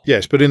don't know.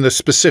 Yes, but in the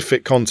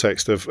specific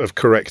context of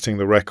correcting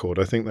the record,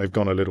 I think they've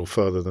gone a little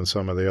further than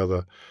some of the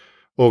other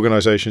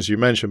organizations you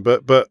mentioned,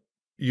 but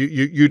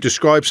you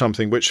describe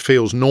something which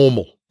feels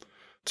normal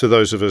to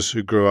those of us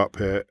who grew up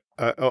here,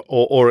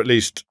 or at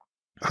least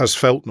has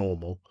felt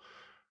normal,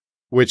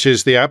 which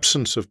is the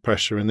absence of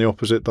pressure in the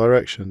opposite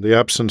direction, the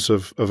absence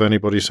of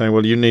anybody saying,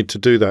 well, you need to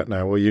do that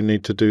now, or you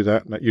need to do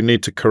that, you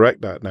need to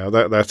correct that now,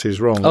 that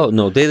is wrong. Oh,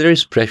 no, there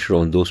is pressure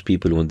on those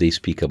people when they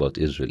speak about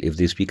Israel. If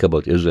they speak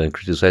about Israel and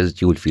criticize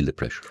it, you will feel the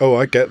pressure. Oh,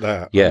 I get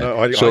that. Yeah,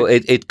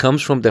 it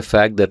comes from the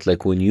fact that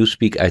like when you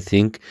speak, I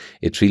think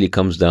it really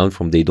comes down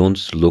from they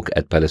don't look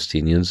at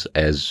Palestinians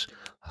as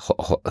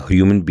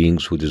human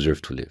beings who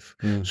deserve to live.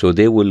 So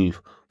they will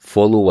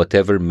follow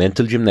whatever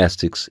mental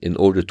gymnastics in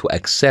order to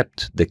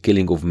accept the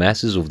killing of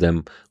masses of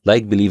them,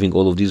 like believing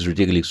all of these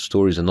ridiculous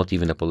stories and not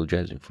even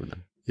apologizing for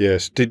them.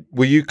 Yes.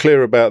 Were you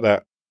clear about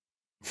that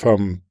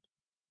from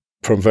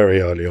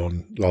very early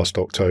on last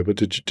October?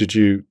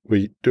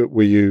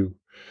 Were you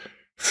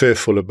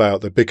fearful about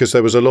that? Because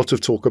there was a lot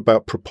of talk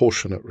about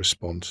proportionate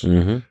response,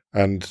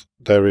 and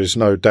there is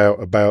no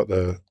doubt about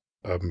the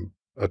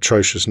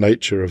atrocious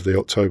nature of the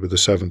October the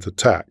 7th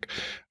attack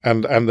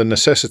and the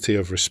necessity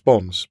of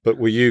response. But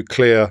were you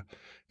clear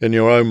in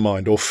your own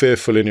mind, or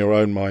fearful in your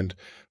own mind,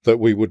 that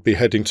we would be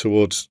heading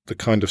towards the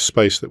kind of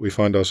space that we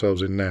find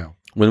ourselves in now?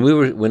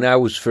 When I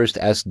was first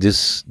asked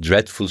this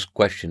dreadful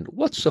question,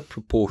 what's a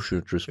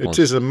proportionate response?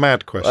 It is a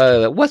mad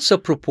question. What's a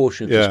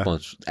proportionate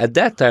response? At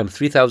that time,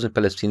 3,000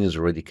 Palestinians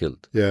already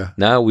killed. Yeah.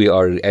 Now we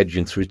are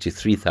edging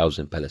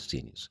 33,000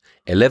 Palestinians,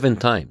 11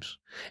 times.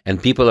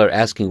 And people are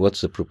asking,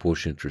 what's the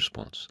proportionate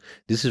response?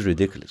 This is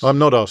ridiculous. I'm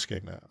not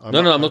asking that. I'm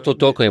not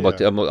talking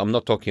about. I'm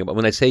not talking about.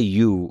 When I say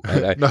you,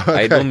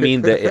 I don't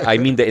mean the. I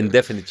mean the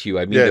indefinite you.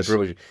 I mean the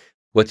proportion.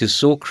 What is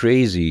so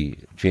crazy,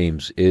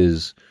 James,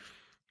 is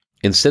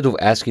instead of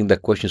asking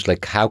that questions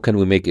like how can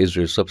we make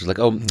Israel stop, it's like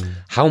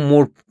how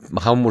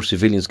more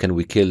civilians can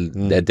we kill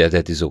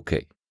that is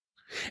okay.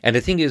 And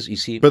the thing is, you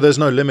see, but there's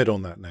no limit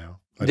on that now.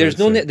 There's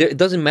no, it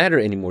doesn't matter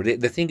anymore.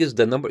 The thing is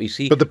the number, you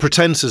see. But the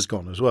pretense has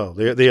gone as well.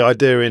 The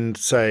idea in,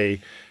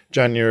 say,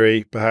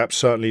 January, perhaps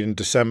certainly in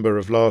December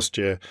of last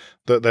year,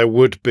 that there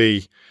would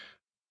be,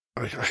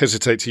 I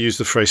hesitate to use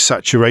the phrase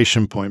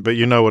saturation point, but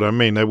you know what I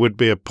mean. There would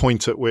be a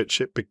point at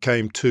which it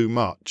became too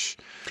much.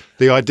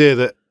 The idea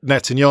that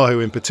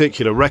Netanyahu in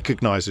particular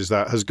recognizes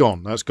that has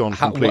gone. That's gone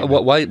completely.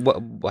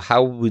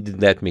 How did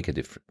that make a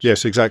difference?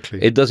 Yes,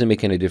 exactly. It doesn't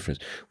make any difference.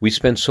 We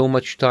spend so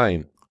much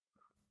time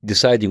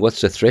deciding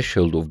what's the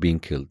threshold of being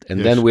killed.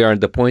 And then we are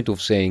at the point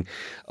of saying,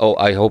 oh,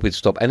 I hope it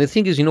stops. And the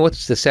thing is, you know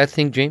what's the sad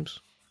thing,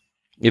 James?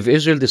 If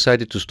Israel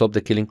decided to stop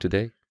the killing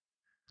today,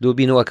 there will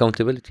be no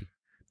accountability.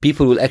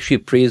 People will actually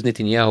praise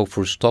Netanyahu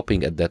for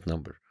stopping at that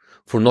number,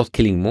 for not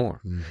killing more.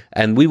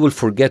 And we will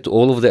forget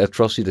all of the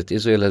atrocity that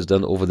Israel has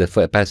done over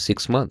the past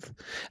 6 months.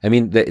 I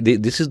mean,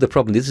 this is the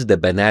problem. This is the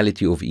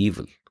banality of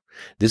evil.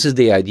 This is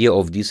the idea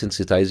of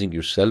desensitizing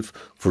yourself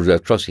for the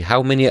atrocity.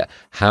 How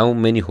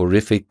many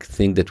horrific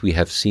things that we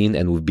have seen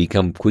and we've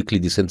become quickly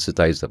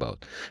desensitized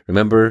about.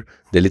 Remember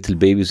the little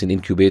babies in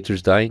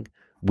incubators dying?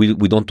 We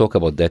don't talk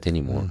about that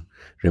anymore.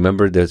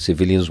 Remember the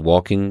civilians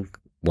walking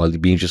while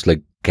being just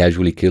like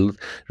casually killed?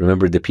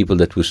 Remember the people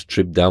that were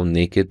stripped down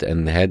naked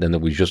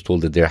and we just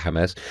told that they're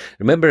Hamas?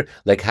 Remember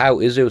like how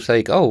Israel was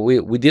like, oh,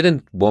 we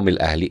didn't bomb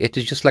Al-Ahli. It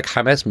is just like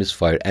Hamas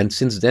misfire. And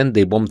since then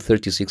they bombed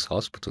 36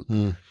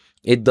 hospitals.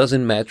 It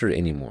doesn't matter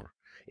anymore.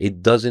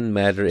 It doesn't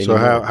matter anymore.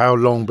 So how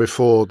long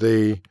before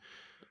the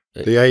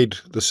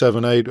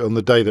 7 aid, on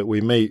the day that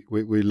we meet,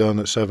 we learn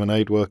that 7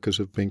 aid workers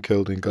have been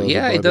killed in Gaza?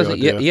 Yeah, it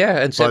doesn't.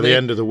 And by the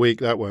end of the week,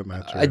 that won't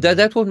matter.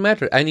 That won't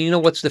matter. And you know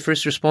what's the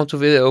first response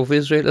of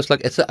Israel? It's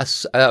like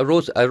it's a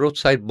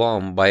roadside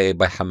bomb by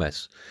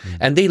Hamas,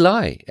 and they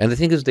lie. And the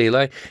thing is, they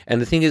lie.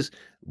 And the thing is,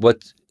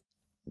 what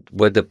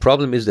the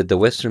problem is that the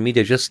Western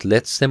media just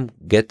lets them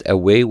get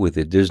away with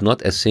it. There's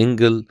not a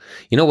single.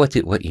 You know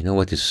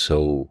what is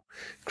so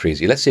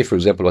crazy? Let's say, for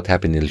example, what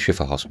happened in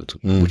Al-Shifa Hospital,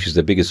 which is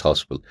the biggest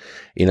hospital.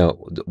 You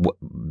know,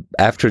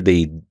 after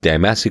they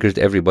massacred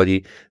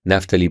everybody,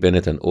 Naftali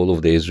Bennett and all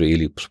of the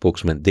Israeli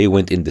spokesmen, they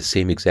went in the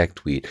same exact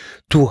tweet.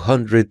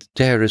 200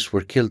 terrorists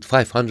were killed,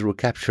 500 were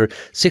captured,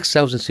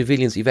 6,000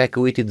 civilians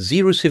evacuated,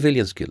 0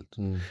 civilians killed.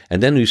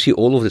 And then you see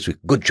all of this.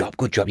 Good job.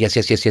 Yes.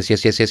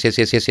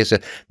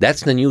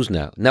 That's the news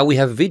now. Now we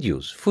have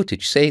videos,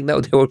 footage saying now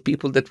there were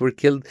people that were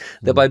killed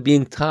by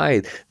being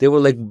tied. They were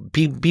like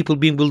people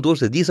being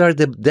bulldozed. These are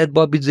the dead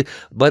bodies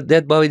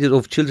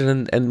of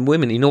children and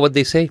women. You know what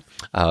they say?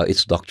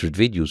 It's doctored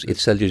videos.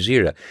 It's Al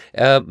Jazeera.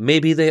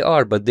 Maybe they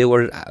are, but they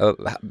were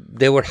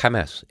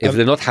Hamas. If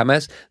they're not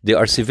Hamas, they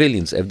are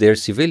civilians. If they're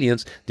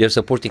civilians, they're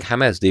supporting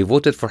Hamas. They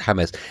voted for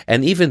Hamas.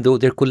 And even though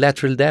they're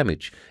collateral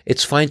damage,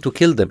 it's fine to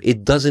kill them.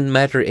 It doesn't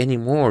matter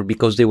anymore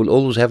because they will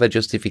always have a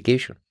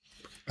justification.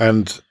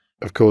 And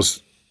of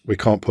course, we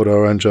can't put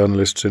our own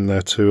journalists in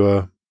there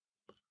to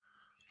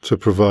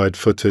provide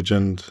footage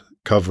and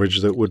coverage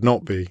that would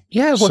not be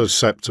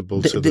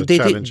susceptible to the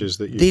challenges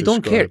that you They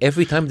don't care.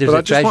 Every time there's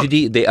a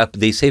tragedy,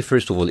 they say,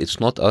 first of all, it's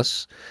not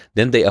us.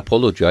 Then they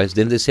apologize.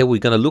 Then they say,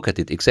 we're going to look at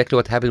it. Exactly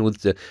what happened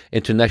with the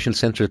International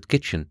Central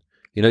Kitchen.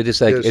 You know,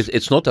 it's like,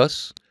 it's not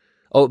us.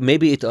 Oh,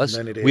 maybe it's us.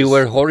 We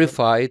were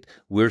horrified.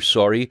 We're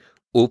sorry.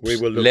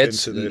 Oops,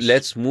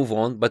 let's move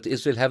on. But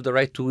Israel have the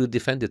right to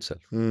defend itself.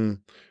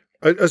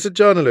 As a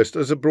journalist,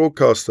 as a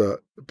broadcaster,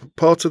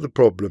 part of the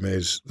problem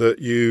is that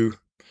you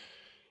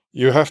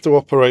have to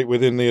operate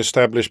within the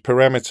established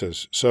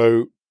parameters.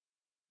 So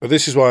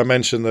this is why I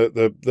mentioned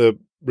the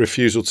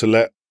refusal to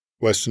let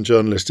Western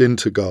journalists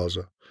into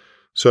Gaza.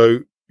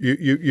 So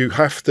you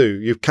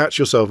catch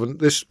yourself, and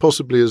this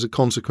possibly as a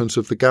consequence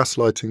of the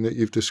gaslighting that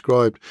you've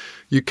described,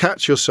 you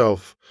catch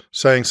yourself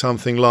saying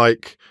something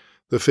like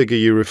the figure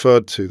you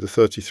referred to, the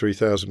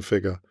 33,000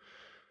 figure.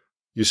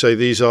 You say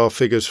these are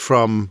figures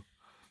from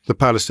the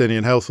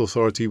Palestinian Health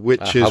Authority,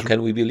 which is... How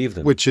can we believe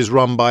them? Which is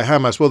run by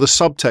Hamas. Well, the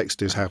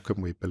subtext is, how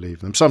can we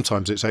believe them?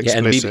 Sometimes it's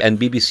explicit. And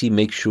BBC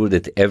makes sure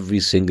that every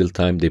single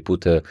time they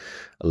put a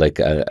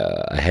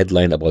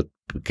headline about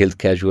killed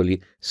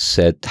casually,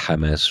 said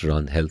Hamas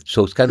run health.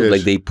 So it's kind of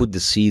like they put the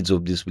seeds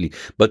of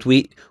disbelief. But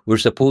we're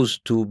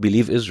supposed to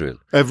believe Israel.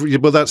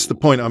 Well, that's the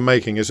point I'm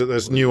making, is that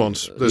there's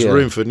nuance. There's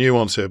room for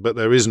nuance here, but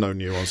there is no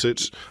nuance.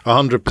 It's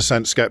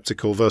 100%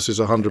 skeptical versus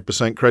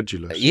 100%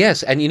 credulous.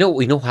 Yes, and you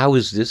know how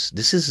is this?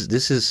 This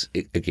is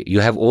okay, you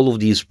have all of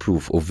these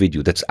proof of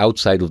video that's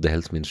outside of the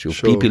health ministry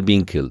of people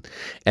being killed.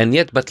 And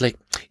yet, but like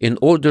in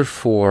order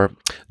for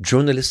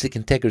journalistic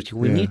integrity,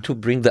 we need to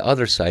bring the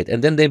other side.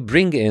 And then they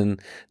bring in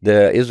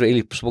the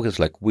Israeli spokesman,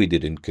 like, we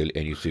didn't kill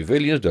any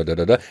civilians,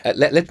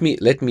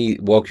 Let me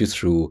walk you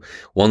through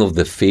one of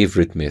the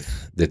favorite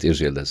myths that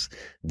Israel does,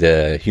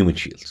 the human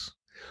shields.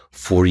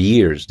 For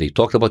years, they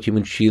talked about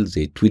human shields,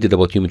 they tweeted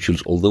about human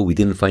shields, although we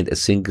didn't find a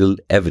single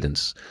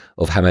evidence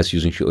of Hamas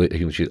using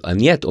human shields.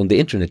 And yet, on the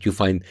internet, you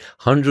find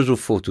hundreds of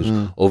photos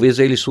of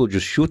Israeli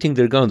soldiers shooting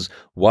their guns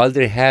while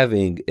they're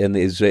having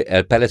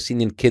a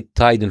Palestinian kid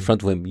tied in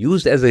front of them,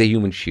 used as a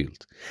human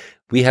shield.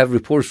 We have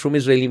reports from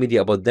Israeli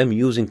media about them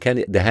using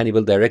the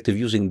Hannibal Directive,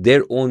 using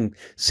their own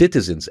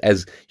citizens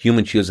as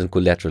human shields and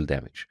collateral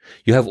damage.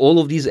 You have all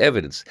of these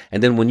evidence.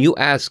 And then when you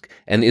ask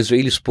an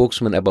Israeli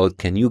spokesman about,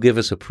 can you give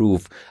us a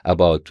proof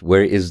about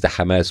where is the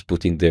Hamas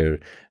putting their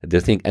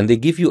thing, and they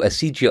give you a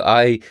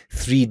CGI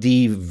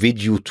 3D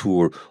video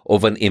tour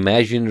of an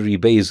imaginary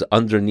base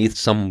underneath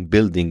some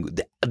building,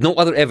 no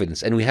other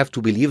evidence, and we have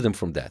to believe them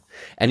from that.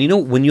 And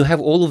when you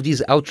have all of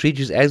these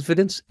outrageous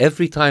evidence,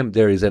 every time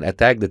there is an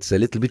attack that's a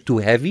little bit too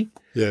heavy,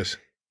 yes,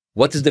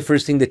 what is the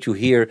first thing that you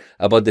hear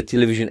about the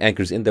television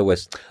anchors in the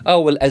West? Oh,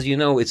 well, as you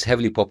know, it's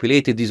heavily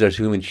populated. These are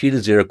human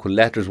shields. There are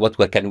collaterals. What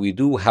can we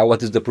do?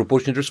 What is the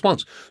proportionate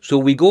response? So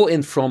we go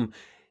in from,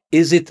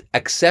 is it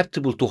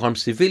acceptable to harm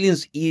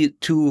civilians,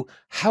 to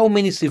how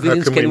many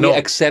civilians can we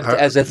accept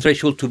as a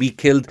threshold to be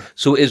killed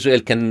so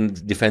Israel can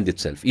defend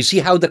itself? You see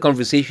how the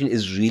conversation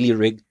is really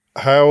rigged?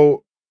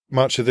 How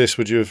much of this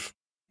would you have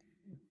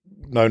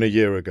known a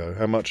year ago?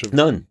 How much of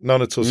none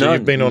at all? So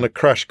you've been on a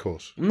crash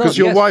course because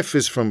your wife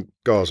is from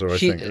Gaza, I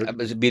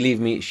think. Believe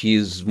me,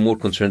 she's more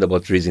concerned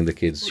about raising the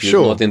kids. She's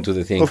not into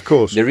the thing. Of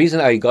course. The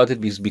reason I got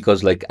it is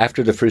because, like,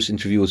 after the first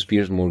interview with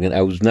Piers Morgan,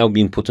 I was now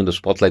being put in the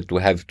spotlight to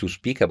have to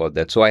speak about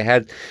that. So I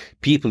had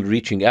people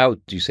reaching out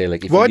to say,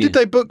 like, why did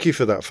they book you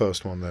for that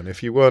first one then,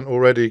 if you weren't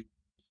already?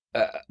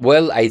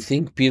 Well, I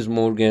think Piers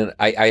Morgan,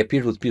 I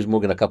appeared with Piers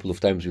Morgan a couple of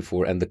times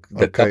before, and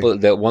the couple,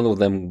 one of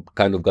them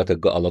kind of got a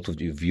lot of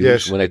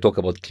views when I talk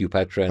about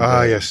Cleopatra.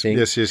 And yes.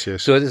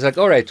 So it's like,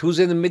 all right, who's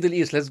in the Middle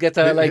East? Let's get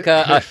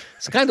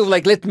it's kind of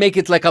like, let's make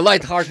it like a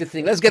lighthearted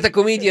thing. Let's get a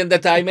comedian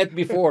that I met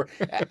before.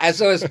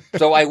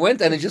 So I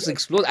went and it just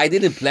exploded. I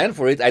didn't plan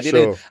for it. I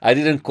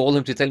didn't call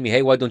him to tell me,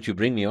 hey, why don't you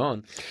bring me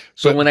on?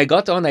 So when I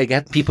got on, I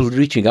got people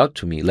reaching out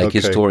to me, like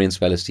historians,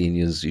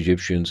 Palestinians,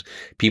 Egyptians,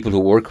 people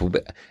who work,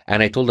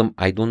 and I told them,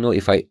 I don't know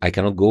if I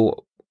cannot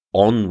go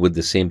on with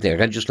the same thing. I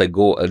can't just like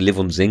go live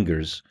on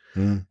zingers,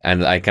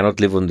 and I cannot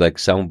live on like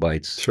sound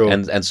bites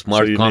and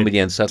smart comedy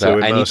and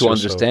satire. I need to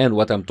understand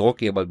what I'm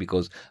talking about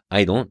because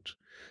I don't.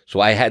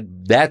 So I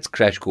had that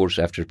crash course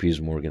after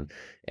Piers Morgan,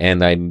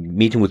 and I'm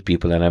meeting with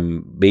people, and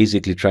I'm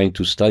basically trying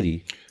to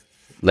study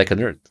like a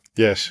nerd.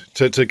 Yes,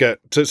 so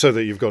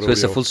that you've got. So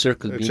it's a full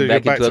circle. So you're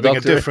back to being a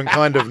different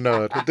kind of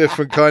nerd, a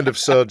different kind of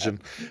surgeon.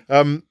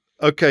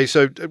 Okay,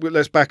 so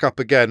let's back up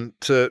again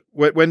to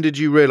when did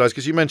you realise?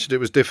 Because you mentioned it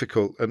was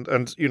difficult,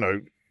 and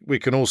we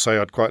can all say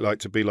I'd quite like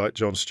to be like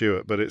Jon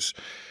Stewart, but it's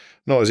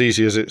not as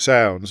easy as it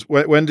sounds.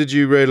 When did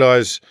you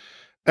realise,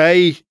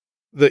 A,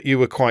 that you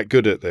were quite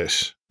good at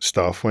this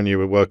stuff when you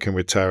were working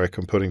with Tarek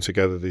and putting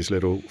together these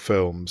little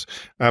films,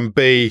 and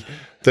B,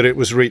 that it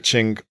was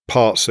reaching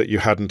parts that you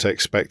hadn't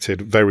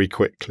expected very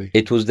quickly?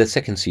 It was the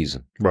second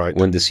season. Right.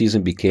 When the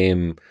season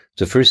became,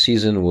 the first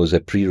season was a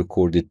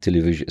pre-recorded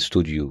television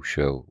studio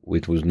show.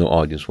 It was no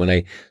audience. When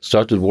I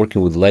started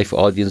working with live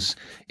audience,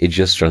 it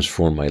just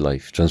transformed my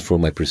life,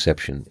 transformed my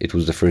perception. It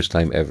was the first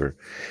time ever.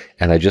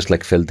 And I just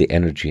like felt the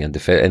energy, and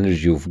the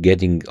energy of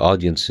getting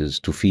audiences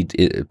to feed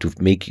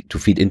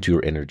into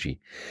your energy.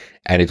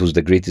 And it was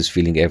the greatest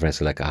feeling ever. I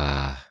was like,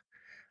 I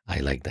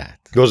like that.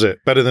 Was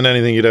it better than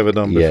anything you'd ever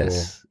done before?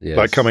 Yes.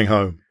 Like coming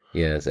home.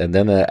 Yes, and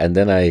then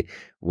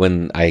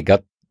when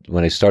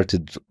I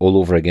started all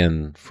over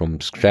again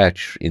from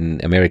scratch in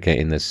America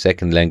in a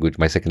second language.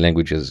 My second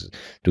language is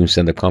doing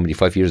stand-up comedy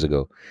 5 years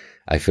ago.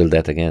 I felt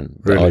that again,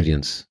 the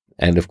audience,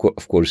 and of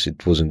course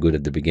it wasn't good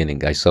at the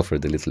beginning. I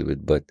suffered a little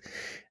bit, but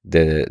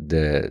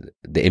the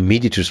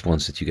immediate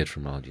response that you get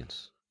from the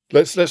audience.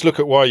 Let's look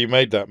at why you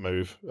made that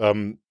move.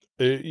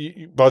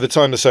 By the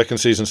time the second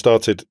season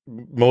started,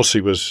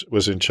 Morsi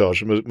was in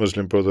charge,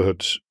 Muslim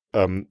Brotherhood's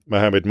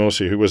Mohammed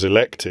Morsi, who was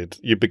elected.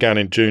 You began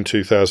in June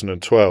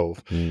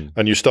 2012,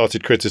 and you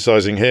started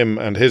criticising him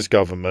and his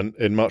government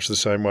in much the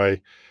same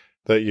way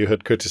that you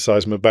had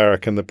criticised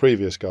Mubarak and the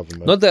previous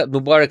government. Not that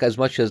Mubarak as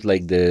much as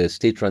like the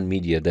state-run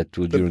media that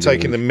were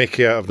taking the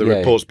mickey out of the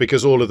reports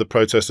because all of the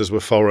protesters were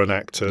foreign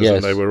actors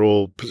and they were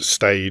all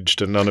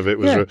staged and none of it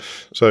was.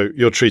 So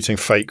you're treating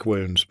fake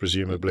wounds,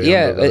 presumably.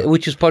 Yeah,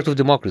 which is part of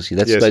democracy.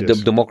 That's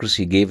the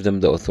democracy gave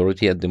them the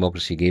authority, and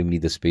democracy gave me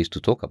the space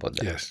to talk about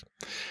that. Yes,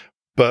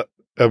 but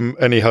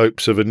any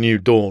hopes of a new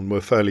dawn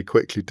were fairly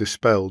quickly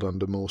dispelled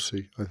under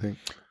Morsi, I think.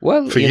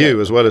 Well, for you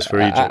as well as for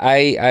Egypt.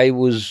 I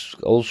was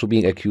also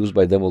being accused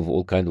by them of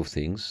all kinds of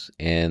things,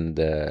 and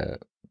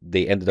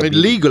they ended up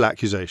legal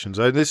accusations.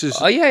 This is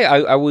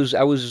I was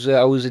there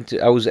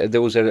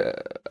was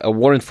a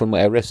warrant for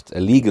my arrest, a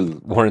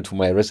legal warrant for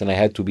my arrest, and I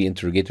had to be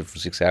interrogated for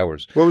 6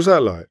 hours. What was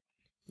that like?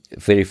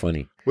 Very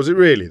funny. Was it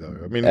really though?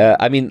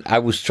 I mean, I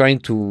was trying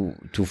to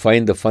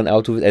find the fun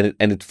out of it,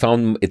 and it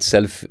found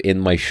itself in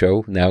my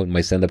show now, in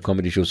my stand-up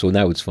comedy show. So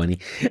now it's funny,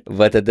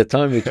 but at the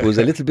time it was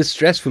a little bit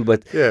stressful.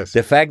 But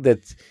the fact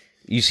that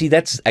you see,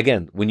 that's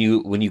again when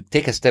you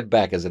take a step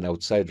back as an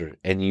outsider,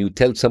 and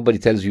somebody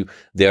tells you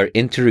they are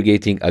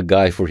interrogating a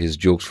guy for his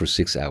jokes for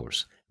 6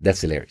 hours.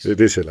 That's hilarious. It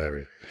is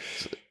hilarious.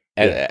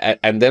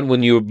 And then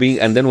when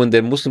when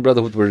the Muslim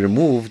Brotherhood were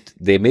removed,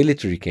 the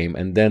military came,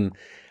 and then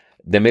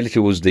the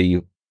military was the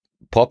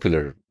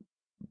popular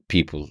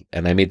people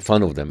and I made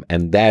fun of them,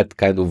 and that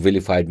kind of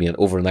vilified me, and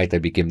overnight I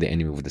became the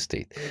enemy of the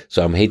state.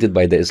 So I'm hated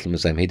by the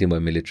Islamists, I'm hated by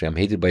military, I'm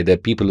hated by the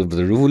people of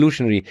the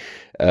revolutionary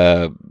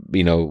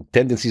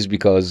tendencies,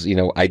 because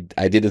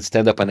I didn't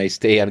stand up and I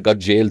stay and got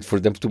jailed for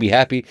them to be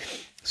happy.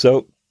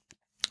 So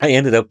I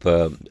ended up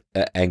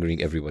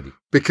angering everybody.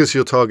 Because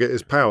your target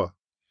is power.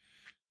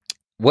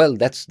 Well,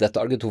 that's the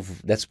target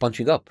that's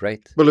punching up,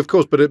 right? Well, of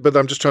course, but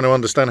I'm just trying to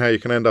understand how you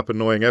can end up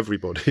annoying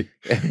everybody.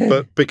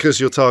 But because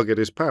your target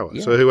is power,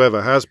 so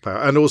whoever has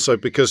power, and also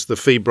because the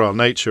febrile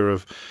nature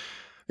of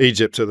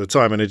Egypt at the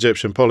time and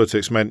Egyptian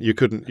politics meant you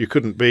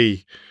couldn't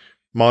be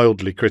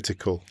mildly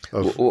critical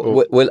of.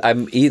 Well,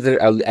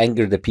 I'll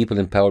anger the people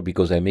in power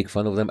because I make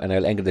fun of them, and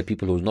I'll anger the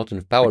people who's not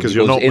in power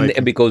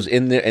because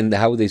in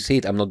how they say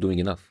it, I'm not doing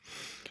enough.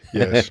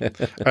 Yes,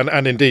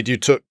 and indeed you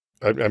took.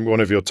 And one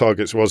of your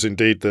targets was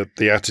indeed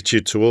the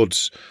attitude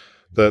towards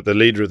the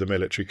leader of the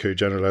military coup,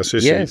 General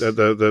al-Sisi, yes.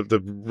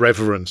 the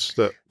reverence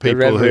that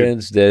people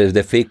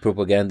the fake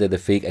propaganda, the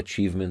fake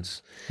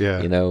achievements,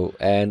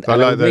 and I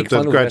like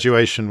the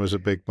graduation was a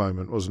big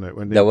moment, wasn't it?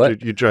 When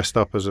you dressed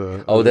up as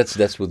a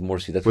that's with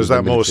Morsi. Was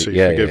that Morsi?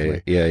 Yeah, forgive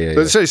me. Yeah.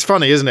 But it's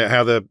funny, isn't it?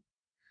 How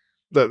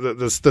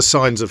the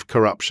signs of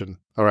corruption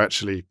are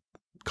actually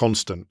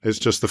constant. It's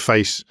just the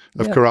face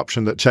of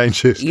corruption that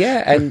changes.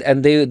 Yeah,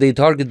 and they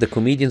target the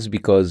comedians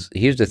because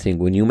here's the thing: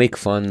 when you make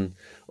fun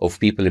of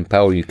people in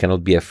power, you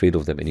cannot be afraid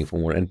of them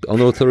anymore. And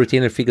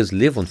authoritarian figures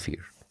live on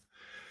fear.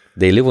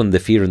 They live on the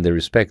fear and the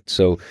respect.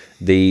 So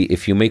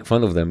if you make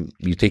fun of them,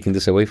 you're taking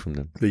this away from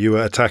them. You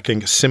are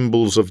attacking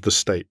symbols of the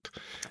state.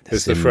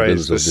 Is the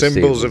phrase the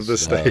symbols of the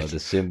state? The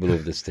symbol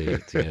of the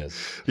state.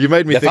 Yes. You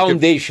made me the think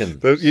foundation.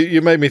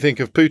 You made me think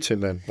of Putin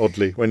then,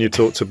 oddly, when you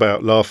talked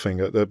about laughing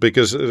at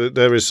because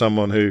there is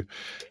someone who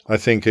I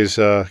think is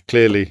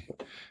clearly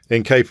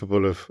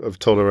incapable of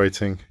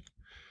tolerating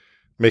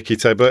Mickey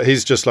Tay, but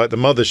he's just like the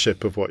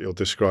mothership of what you're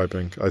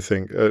describing. I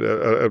think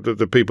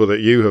the people that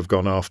you have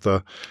gone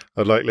after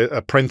are like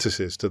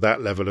apprentices to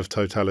that level of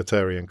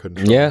totalitarian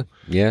control.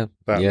 Yeah.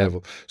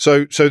 Level.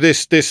 So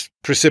this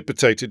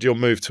precipitated your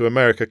move to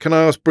America. Can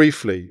I ask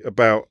briefly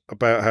about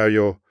how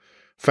your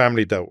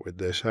family dealt with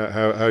this?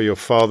 How your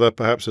father,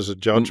 perhaps as a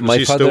judge, was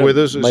he still with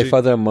us? My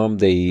father and mom,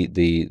 they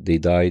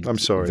died. I'm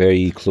sorry.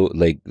 Very close,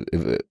 like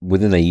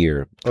within a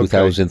year,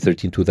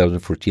 2013,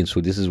 2014.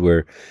 So this is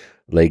where.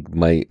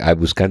 I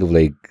was kind of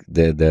like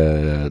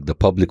the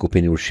public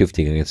opinion was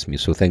shifting against me.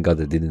 So thank God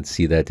I didn't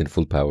see that in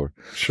full power.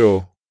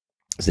 Sure.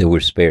 They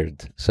were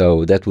spared.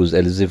 So that was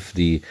as if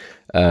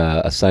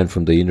a sign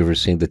from the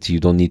universe saying that you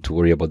don't need to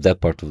worry about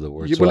that part of the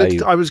world.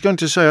 Yeah, I was going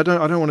to say, I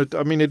don't want to,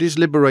 I mean, it is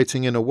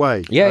liberating in a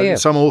way. Yeah.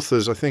 Some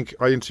authors, I think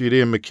I interviewed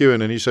Ian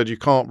McEwan and he said you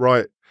can't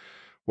write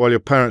while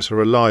your parents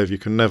are alive. You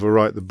can never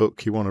write the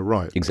book you want to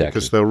write. Exactly.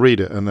 Because they'll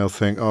read it and they'll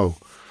think, oh.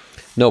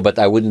 No, but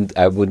I wouldn't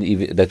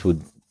even, that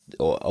would,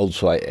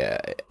 also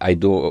I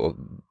do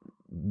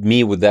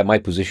me with that my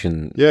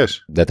position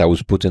that I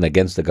was put in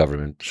against the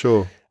government.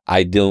 Sure.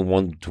 I don't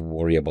want to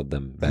worry about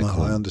them back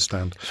home. I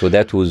understand. So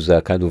that was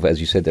kind of,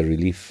 as you said, a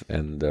relief.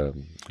 And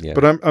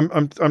But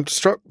I'm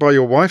struck by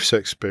your wife's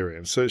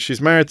experience. So she's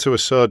married to a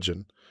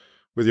surgeon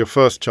with your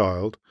first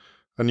child,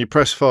 and you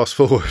press fast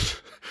forward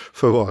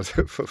for what?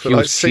 For she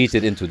was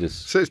cheated into this.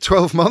 So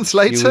 12 months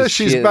later,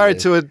 she's married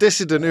to a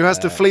dissident who has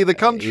to flee the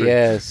country.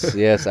 Yes.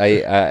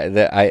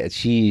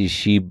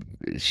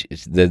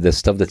 The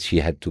stuff that she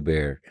had to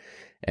bear,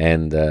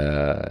 and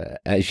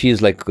she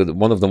is like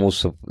one of the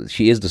most.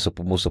 She is the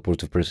most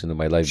supportive person in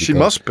my life. She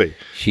must be.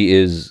 She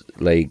is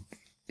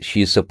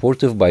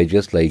supportive by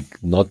just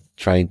like not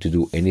trying to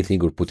do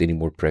anything or put any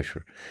more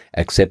pressure,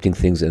 accepting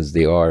things as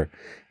they are.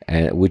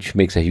 Which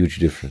makes a huge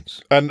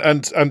difference.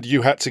 And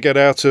you had to get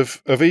out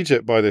of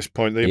Egypt by this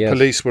point. The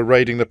police were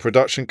raiding the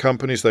production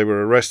companies. They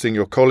were arresting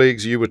your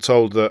colleagues. You were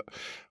told that,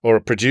 or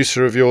a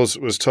producer of yours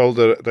was told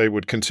that they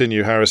would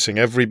continue harassing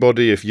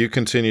everybody if you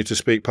continue to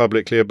speak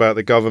publicly about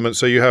the government.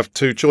 So you have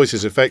two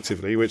choices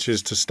effectively, which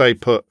is to stay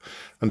put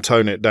and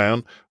tone it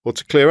down, or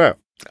to clear out.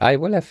 I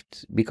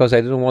left because I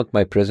didn't want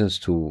my presence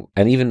to,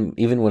 and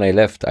even when I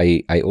left,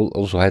 I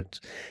also had,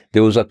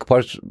 there was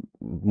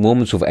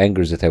moments of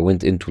anger that I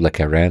went into like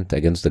a rant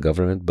against the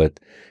government, but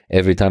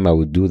every time I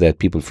would do that,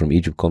 people from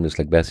Egypt called me, it's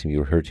like, Bassem,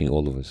 you're hurting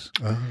all of us.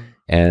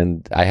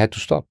 And I had to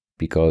stop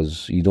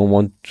because you don't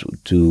want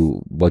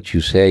to what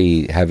you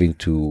say having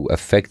to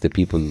affect the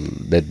people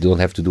that don't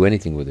have to do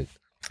anything with it.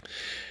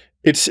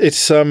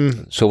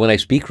 So when I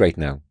speak right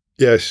now,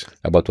 yes,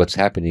 about what's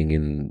happening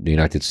in the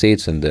United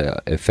States and the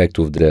effect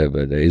of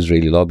the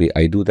Israeli lobby,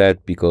 I do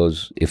that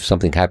because if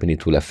something happens,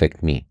 it will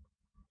affect me.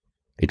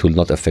 It will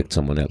not affect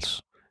someone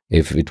else.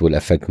 If it will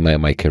affect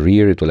my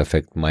career, it will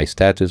affect my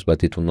status,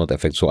 but it will not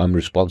affect. So I'm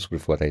responsible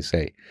for what I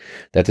say.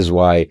 That is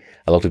why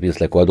a lot of people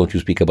are like, why don't you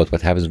speak about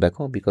what happens back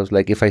home? Because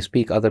like if I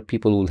speak, other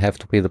people will have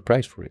to pay the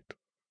price for it.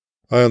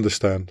 I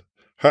understand.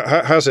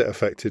 Has it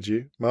affected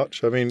you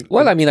much? I mean,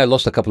 I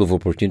lost a couple of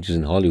opportunities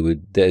in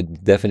Hollywood.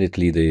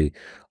 Definitely the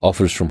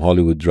offers from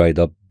Hollywood dried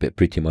up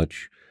pretty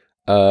much.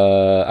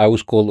 I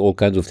was called all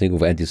kinds of things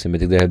of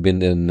anti-Semitic. There have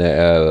been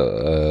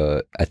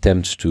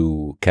attempts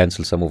to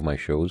cancel some of my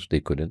shows. They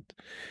couldn't.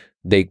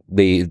 They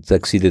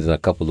succeeded in a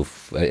couple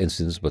of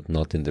instances, but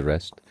not in the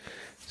rest.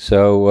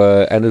 So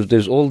and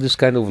there's all this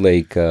kind of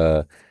like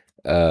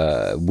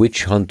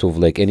witch hunt of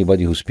like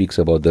anybody who speaks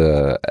about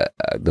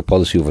the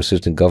policy of a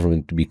certain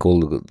government to be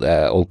called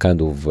all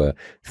kind of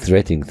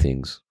threatening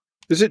things.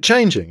 Is it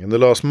changing in the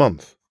last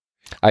month?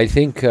 I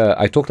think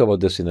I talked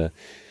about this in an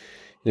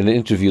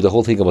interview. The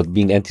whole thing about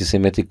being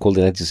anti-Semitic, called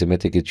an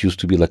anti-Semitic, it used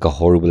to be like a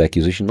horrible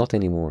accusation. Not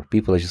anymore.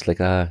 People are just like,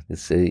 they're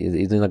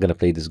not going to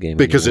play this game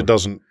because anymore. It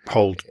doesn't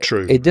hold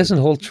true. It doesn't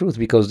hold truth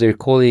because they're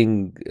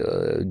calling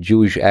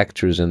Jewish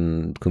actors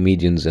and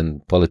comedians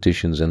and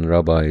politicians and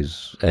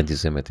rabbis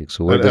anti-Semitic.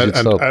 So where does it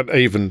stop? And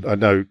even, I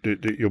know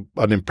you're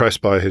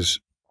unimpressed by his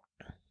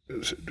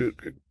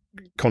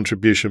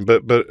contribution,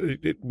 but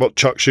what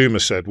Chuck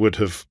Schumer said would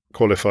have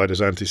qualified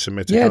as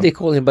anti-Semitic. Yeah, they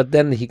call him, but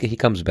then he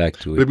comes back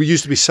to it. We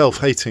used to be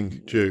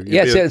self-hating Jew.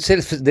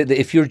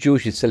 If you're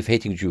Jewish, it's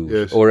self-hating Jew,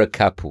 yes. Or a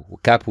kapu.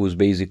 Kapu is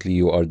basically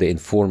you are the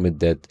informant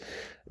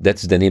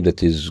that's the name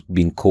that is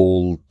being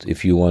called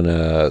if you want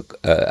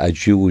a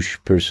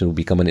Jewish person who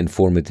become an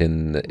informant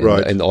in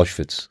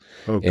Auschwitz.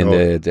 Oh,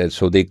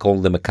 so they call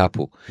them a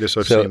kapu. Yes,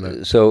 I've seen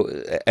that. So,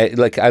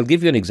 like, I'll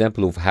give you an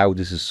example of how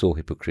this is so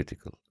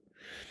hypocritical.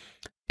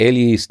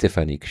 Eli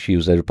Stefanik, she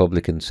was a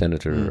Republican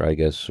senator, I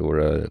guess, or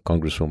a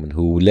congresswoman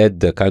who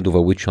led the kind of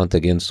a witch hunt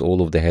against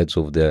all of the heads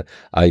of the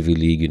Ivy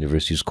League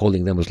universities,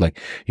 calling them was like,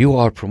 you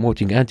are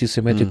promoting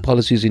anti-Semitic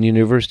policies in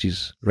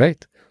universities,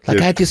 right?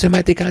 Like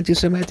anti-Semitic,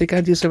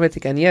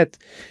 and yet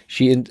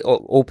she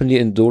openly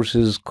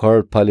endorses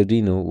Carl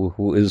Palladino,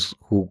 who's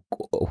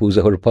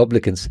a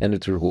Republican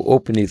senator who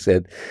openly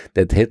said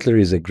that Hitler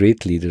is a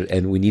great leader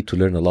and we need to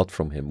learn a lot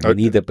from him. We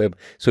need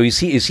so you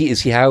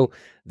see how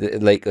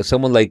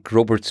someone like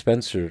Robert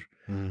Spencer,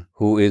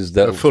 who is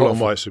the full-on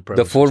white supremacist,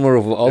 the former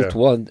of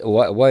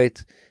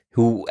alt-white,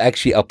 who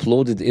actually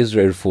applauded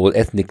Israel for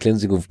ethnic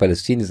cleansing of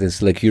Palestinians, and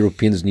it's like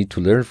Europeans need to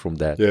learn from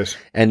that. Yes.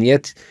 And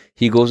yet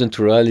he goes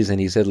into rallies and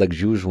he said like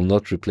Jews will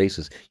not replace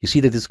us. You see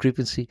the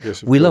discrepancy?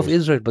 Yes, we love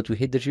Israel, but we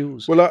hate the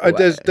Jews. Well,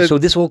 so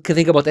this whole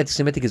thing about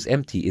anti-Semitic is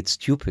empty. It's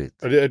stupid.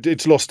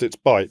 It's lost its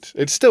bite.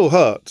 It still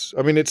hurts.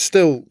 I mean, it's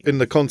still in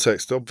the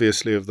context,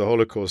 obviously, of the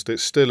Holocaust.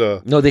 It's still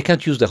a... No, they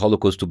can't use the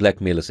Holocaust to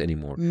blackmail us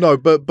anymore. No,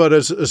 but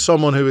as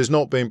someone who is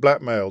not being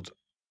blackmailed,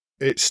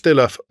 it's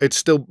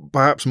still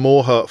perhaps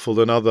more hurtful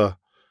than other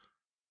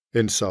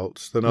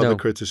insults, than other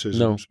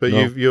criticisms. But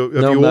have you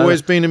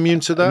always been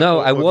immune to that? No,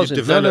 I wasn't.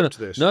 Developed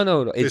this?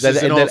 No.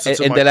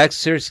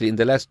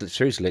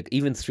 Seriously, like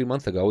even 3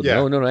 months ago.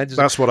 Yeah,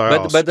 that's what I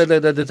asked. But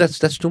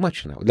that's too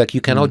much now. Like you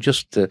cannot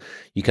just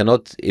you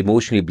cannot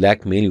emotionally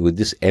blackmail with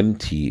this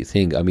empty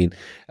thing. I mean.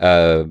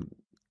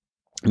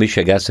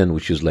 Misha Gassan,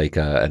 which is like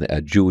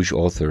a Jewish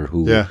author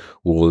who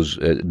was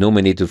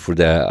nominated for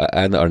the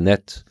Hannah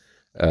Arnett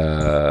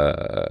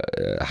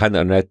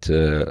Award.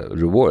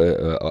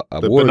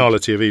 The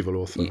Banality of Evil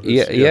author.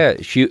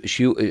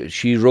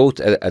 She wrote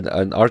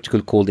an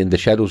article called "In the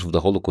Shadows of the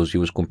Holocaust." She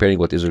was comparing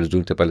what Israel is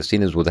doing to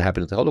Palestinians with what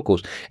happened at the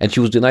Holocaust, and she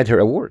was denied her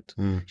award.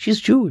 She's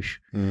Jewish.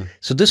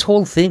 So this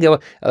whole thing,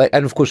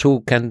 and of course,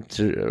 who can't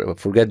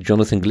forget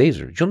Jonathan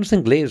Glazer?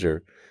 Jonathan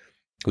Glazer,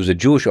 who's a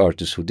Jewish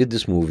artist who did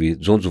this movie,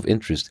 Zones of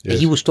Interest. Yes.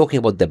 He was talking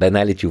about the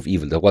banality of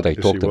evil, what I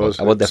talked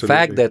about the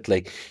fact that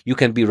like you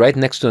can be right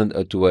next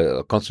to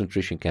a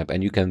concentration camp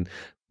and you can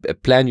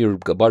plan your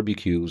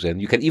barbecues and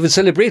you can even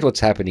celebrate what's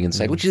happening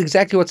inside, which is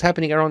exactly what's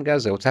happening around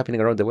Gaza, what's happening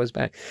around the West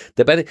Bank.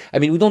 I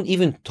mean, we don't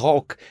even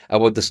talk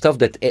about the stuff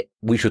that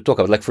we should talk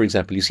about. Like, for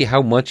example, you see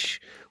how much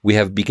we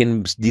have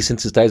become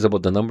desensitized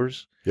about the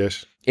numbers?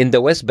 Yes. In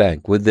the West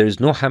Bank, where there is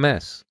no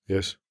Hamas.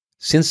 Yes.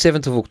 Since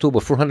 7th of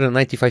October,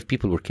 495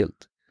 people were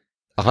killed.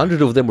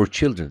 100 of them were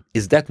children.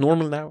 Is that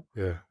normal now?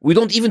 Yeah. We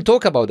don't even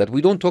talk about that.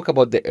 We don't talk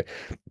about the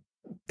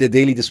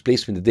daily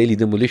displacement, the daily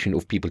demolition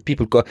of people.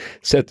 People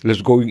said,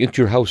 let's go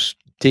into your house,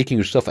 taking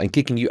your stuff and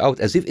kicking you out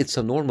as if it's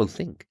a normal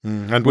thing.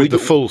 And with the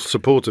full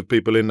support of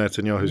people in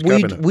Netanyahu's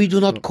cabinet. We do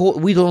not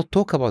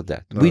talk about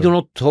that. No. We do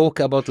not talk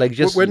about like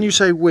just... When you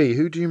say we,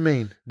 who do you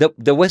mean?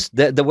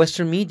 The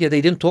Western media,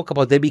 they didn't talk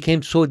about, they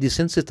became so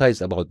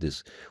desensitized about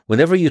this.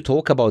 Whenever you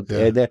talk about,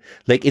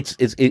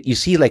 you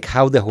see like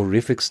how the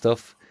horrific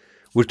stuff,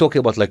 we're talking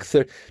about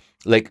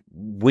like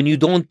when you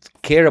don't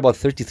care about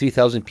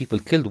 33,000 people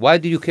killed, why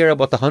do you care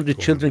about 100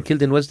 children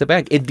killed in West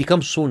Bank? It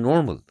becomes so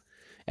normal.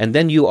 And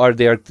then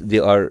they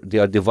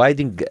are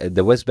dividing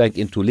the West Bank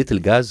into little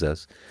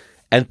Gazas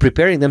and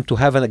preparing them to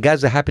have a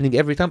Gaza happening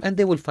every time, and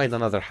they will find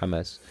another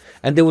Hamas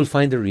and they will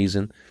find a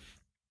reason.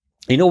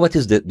 You know what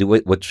is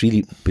what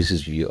really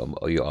pisses you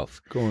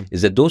off?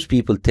 Is that those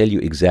people tell you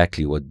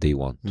exactly what they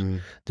want.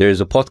 There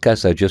is a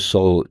podcast I just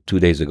saw 2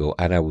 days ago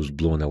and I was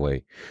blown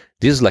away.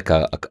 This is like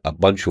a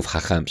bunch of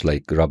hachams,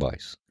 like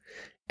rabbis.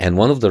 And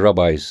one of the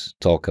rabbis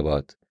talk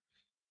about,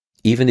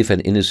 even if an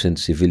innocent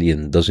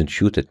civilian doesn't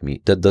shoot at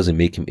me, that doesn't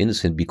make him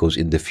innocent, because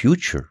in the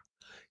future,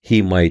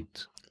 he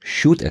might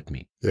shoot at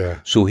me.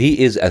 Yeah. So he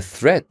is a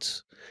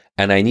threat.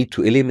 and I need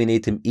to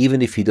eliminate him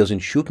even if he doesn't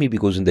shoot me,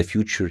 because in the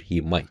future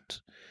he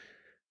might.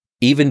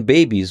 Even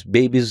babies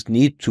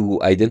need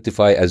to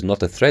identify as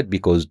not a threat,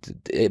 because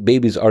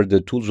babies are the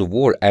tools of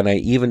war. And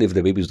even if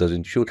the babies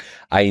doesn't shoot,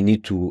 I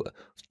need to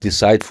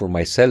decide for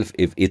myself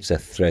if it's a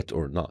threat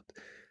or not.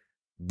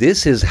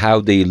 This is how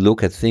they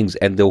look at things,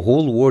 and the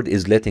whole world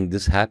is letting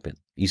this happen.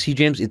 You see,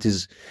 James, it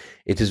is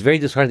very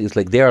disheartening. It's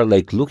like they are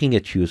like looking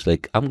at you. It's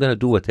like, I'm gonna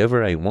do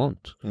whatever I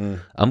want.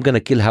 I'm gonna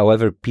kill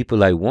however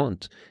people I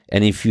want.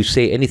 And if you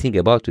say anything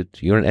about it,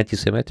 you're an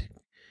anti-Semitic.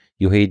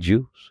 You hate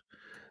Jews.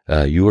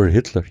 You are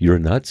Hitler, you're a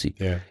Nazi.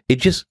 Yeah. It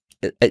just,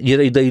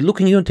 they're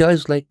looking you into the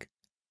eyes like,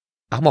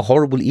 I'm a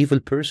horrible, evil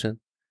person,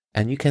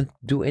 and you can't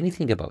do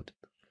anything about it.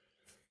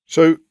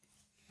 So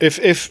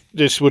if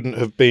this wouldn't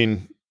have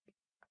been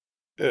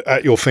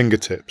at your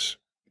fingertips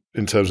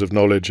in terms of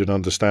knowledge and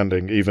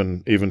understanding,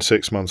 even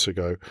 6 months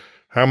ago,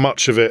 how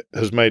much of it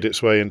has made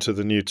its way into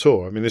the new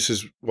tour? I mean, this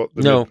is what...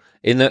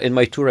 In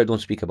my tour, I don't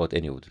speak about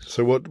any of this.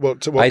 So what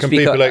can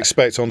people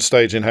expect on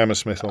stage in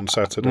Hammersmith on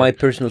Saturday? My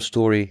personal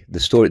story, the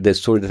story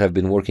that I've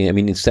been working... I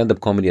mean, in stand-up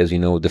comedy, as you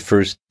know, the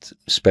first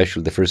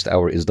special, the first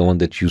hour is the one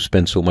that you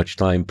spend so much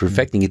time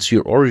perfecting. It's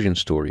your origin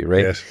story,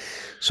 right? Yes.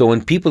 So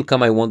when people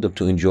come, I want them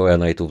to enjoy a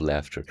night of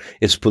laughter.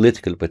 It's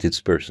political, but it's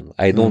personal.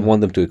 I don't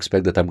want them to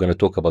expect that I'm going to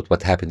talk about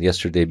what happened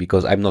yesterday,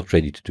 because I'm not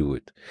ready to do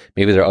it.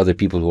 Maybe there are other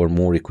people who are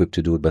more equipped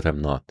to do it, but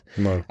I'm not.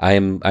 No.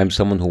 I'm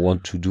someone who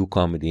wants to do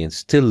comedy, and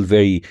still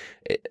very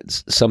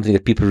something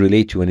that people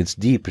relate to, and it's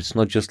deep. It's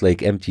not just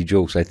like empty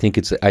jokes. I think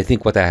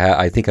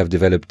I've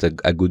developed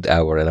a good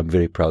hour, and I'm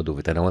very proud of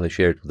it, and I want to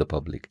share it with the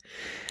public,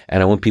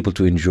 and I want people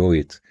to enjoy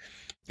it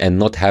and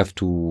not have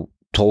to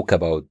talk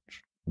about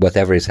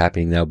whatever is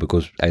happening now,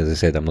 because, as I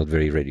said, I'm not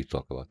very ready to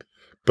talk about it.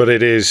 But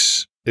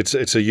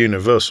it's a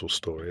universal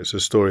story. It's a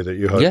story that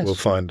you hope will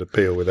find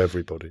appeal with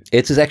everybody.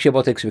 It is actually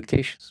about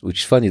expectations, which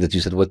is funny that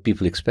you said what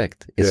people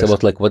expect. It's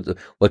about like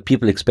what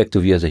people expect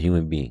of you as a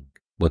human being,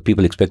 what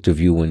people expect of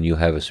you when you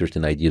have a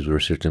certain ideas or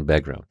a certain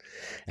background,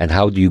 and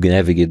how do you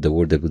navigate the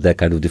world with that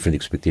kind of different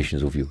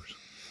expectations of yours.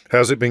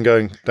 How's it been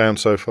going down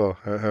so far?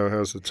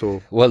 How's the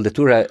tour? Well, the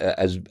tour,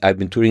 as I've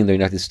been touring the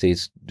United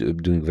States,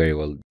 doing very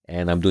well.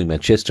 And I'm doing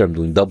Manchester, I'm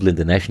doing Dublin,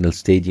 the National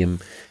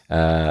Stadium.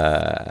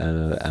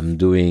 I'm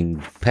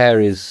doing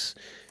Paris,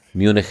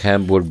 Munich,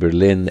 Hamburg,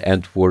 Berlin,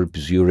 Antwerp,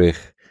 Zurich,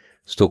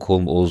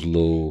 Stockholm,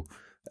 Oslo,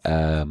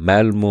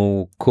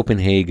 Malmo,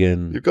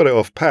 Copenhagen. You got it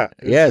off pat.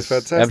 Yes,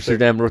 fantastic.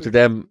 Amsterdam,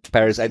 Rotterdam,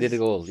 Paris. I did it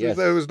all. Yes,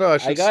 that was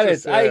nice. I got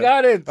it. I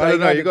don't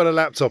know. You got a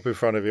laptop in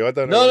front of you. I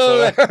don't know.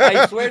 No.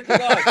 I swear to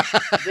God,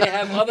 they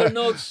have other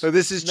notes. So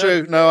this is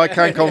true. No, I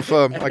can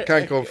confirm. And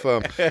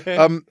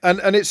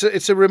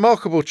it's a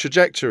remarkable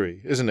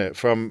trajectory, isn't it?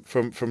 From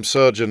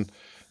surgeon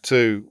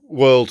to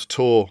world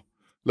tour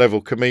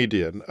level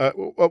comedian. At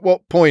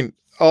what point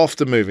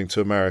after moving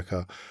to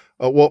America?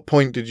 At what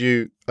point did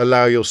you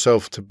allow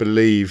yourself to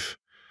believe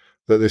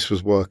that this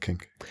was working?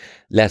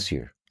 Last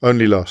year.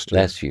 Only last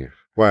year? Last year.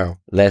 Wow.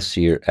 Last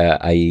year,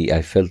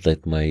 I felt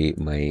that my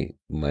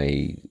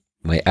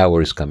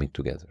hour is coming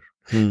together.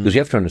 Because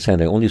you have to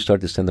understand, I only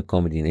started stand-up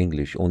comedy in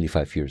English only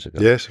 5 years ago.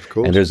 Yes, of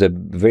course. And there's a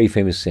very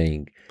famous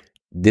saying,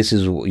 this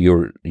is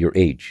your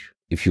age.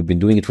 If you've been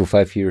doing it for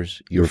 5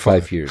 years, you're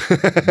 5 years.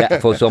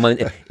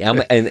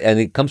 And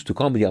it comes to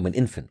comedy, I'm an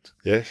infant.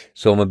 Yes.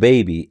 So I'm a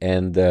baby,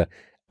 and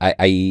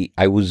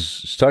I was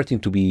starting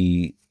to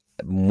be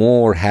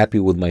more happy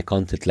with my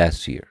content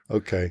last year.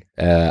 Okay.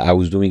 I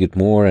was doing it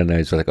more, and I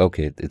was like,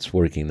 okay, it's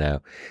working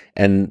now.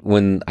 And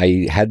when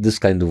I had this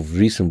kind of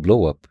recent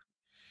blow up,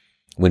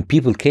 when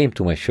people came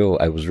to my show,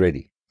 I was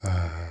ready.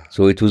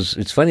 So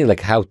it's funny like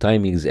how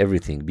timing is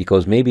everything,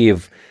 because maybe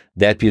if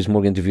that Piers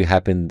Morgan interview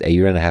happened a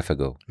year and a half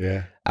ago,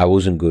 I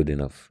wasn't good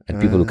enough,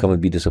 and people will come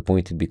and be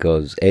disappointed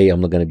because A,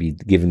 I'm not going to be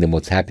giving them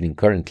what's happening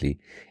currently,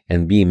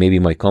 and B, maybe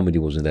my comedy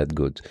wasn't that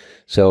good.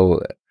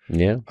 So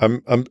yeah,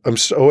 I'm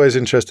always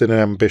interested in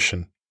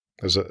ambition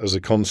as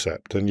a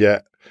concept, and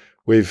yet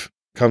we've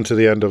come to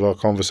the end of our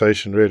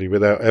conversation really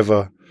without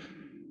ever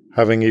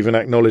having even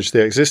acknowledged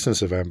the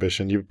existence of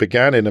ambition. You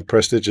began in a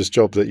prestigious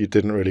job that you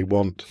didn't really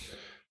want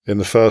in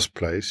the first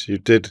place. You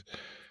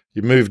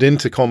moved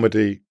into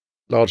comedy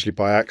largely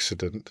by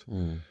accident.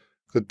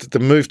 The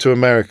move to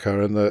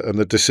America and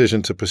the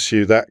decision to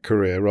pursue that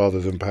career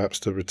rather than perhaps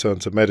to return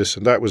to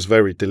medicine, that was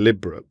very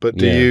deliberate. But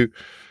do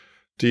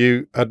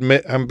you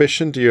admit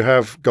ambition? Do you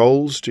have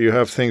goals? Do you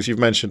have things? You've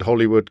mentioned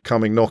Hollywood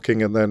coming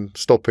knocking and then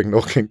stopping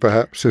knocking,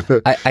 perhaps.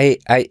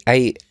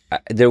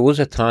 There was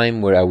a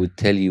time where I would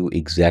tell you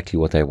exactly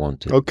what I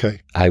wanted.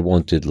 Okay. I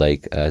wanted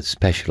like a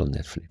special on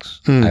Netflix.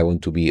 I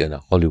want to be in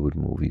a Hollywood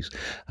movies.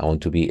 I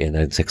want to be in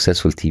a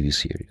successful TV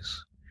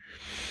series.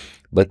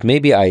 But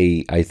maybe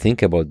I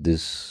think about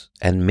this,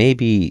 and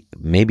maybe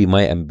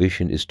my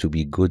ambition is to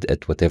be good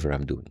at whatever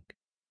I'm doing.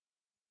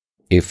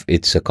 If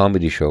it's a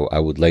comedy show, I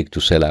would like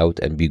to sell out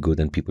and be good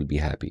and people be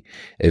happy.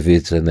 If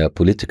it's a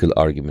political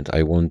argument,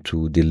 I want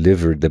to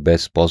deliver the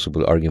best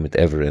possible argument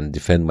ever and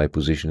defend my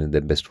position in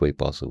the best way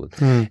possible.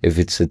 If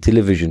it's a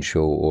television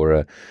show or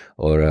a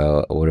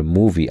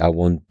movie,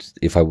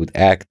 if I would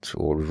act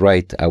or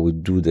write, I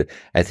would do the.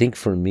 I think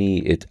for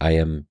me, I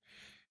am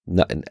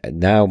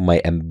now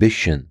my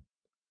ambition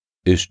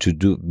is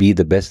to be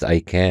the best I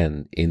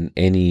can in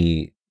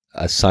any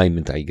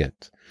assignment I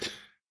get.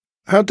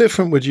 How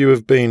different would you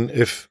have been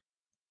if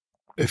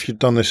you'd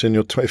done this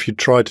if you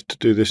tried to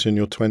do this in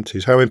your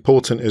 20s? How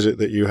important is it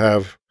that you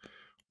have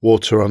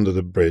water under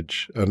the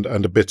bridge and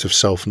a bit of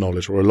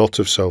self-knowledge or a lot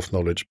of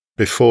self-knowledge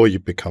before you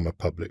become a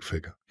public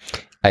figure?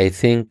 I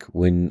think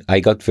when I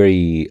got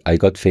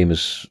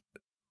famous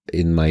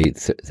in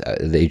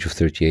the age of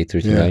 38,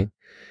 39,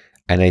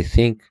 and I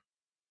think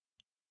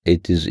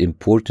it is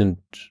important.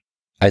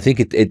 I think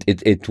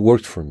it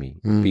worked for me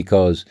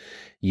because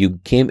you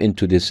came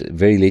into this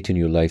very late in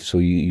your life, so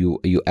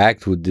you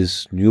act with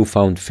this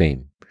newfound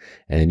fame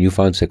and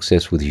newfound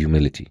success with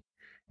humility,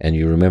 and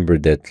you remember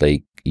that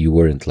like you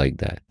weren't like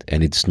that,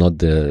 and it's not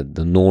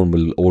the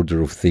normal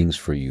order of things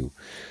for you,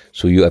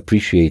 so you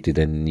appreciate it,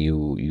 and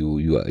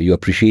you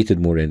appreciate it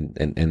more,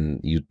 and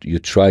you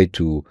try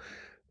to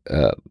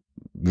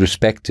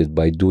respect it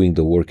by doing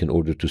the work in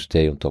order to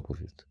stay on top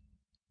of it.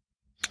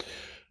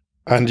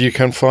 And you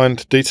can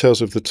find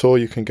details of the tour.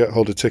 You can get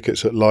hold of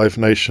tickets at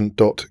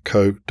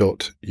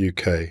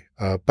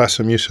livenation.co.uk.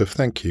 Bassem Youssef,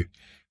 thank you.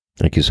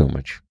 Thank you so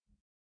much.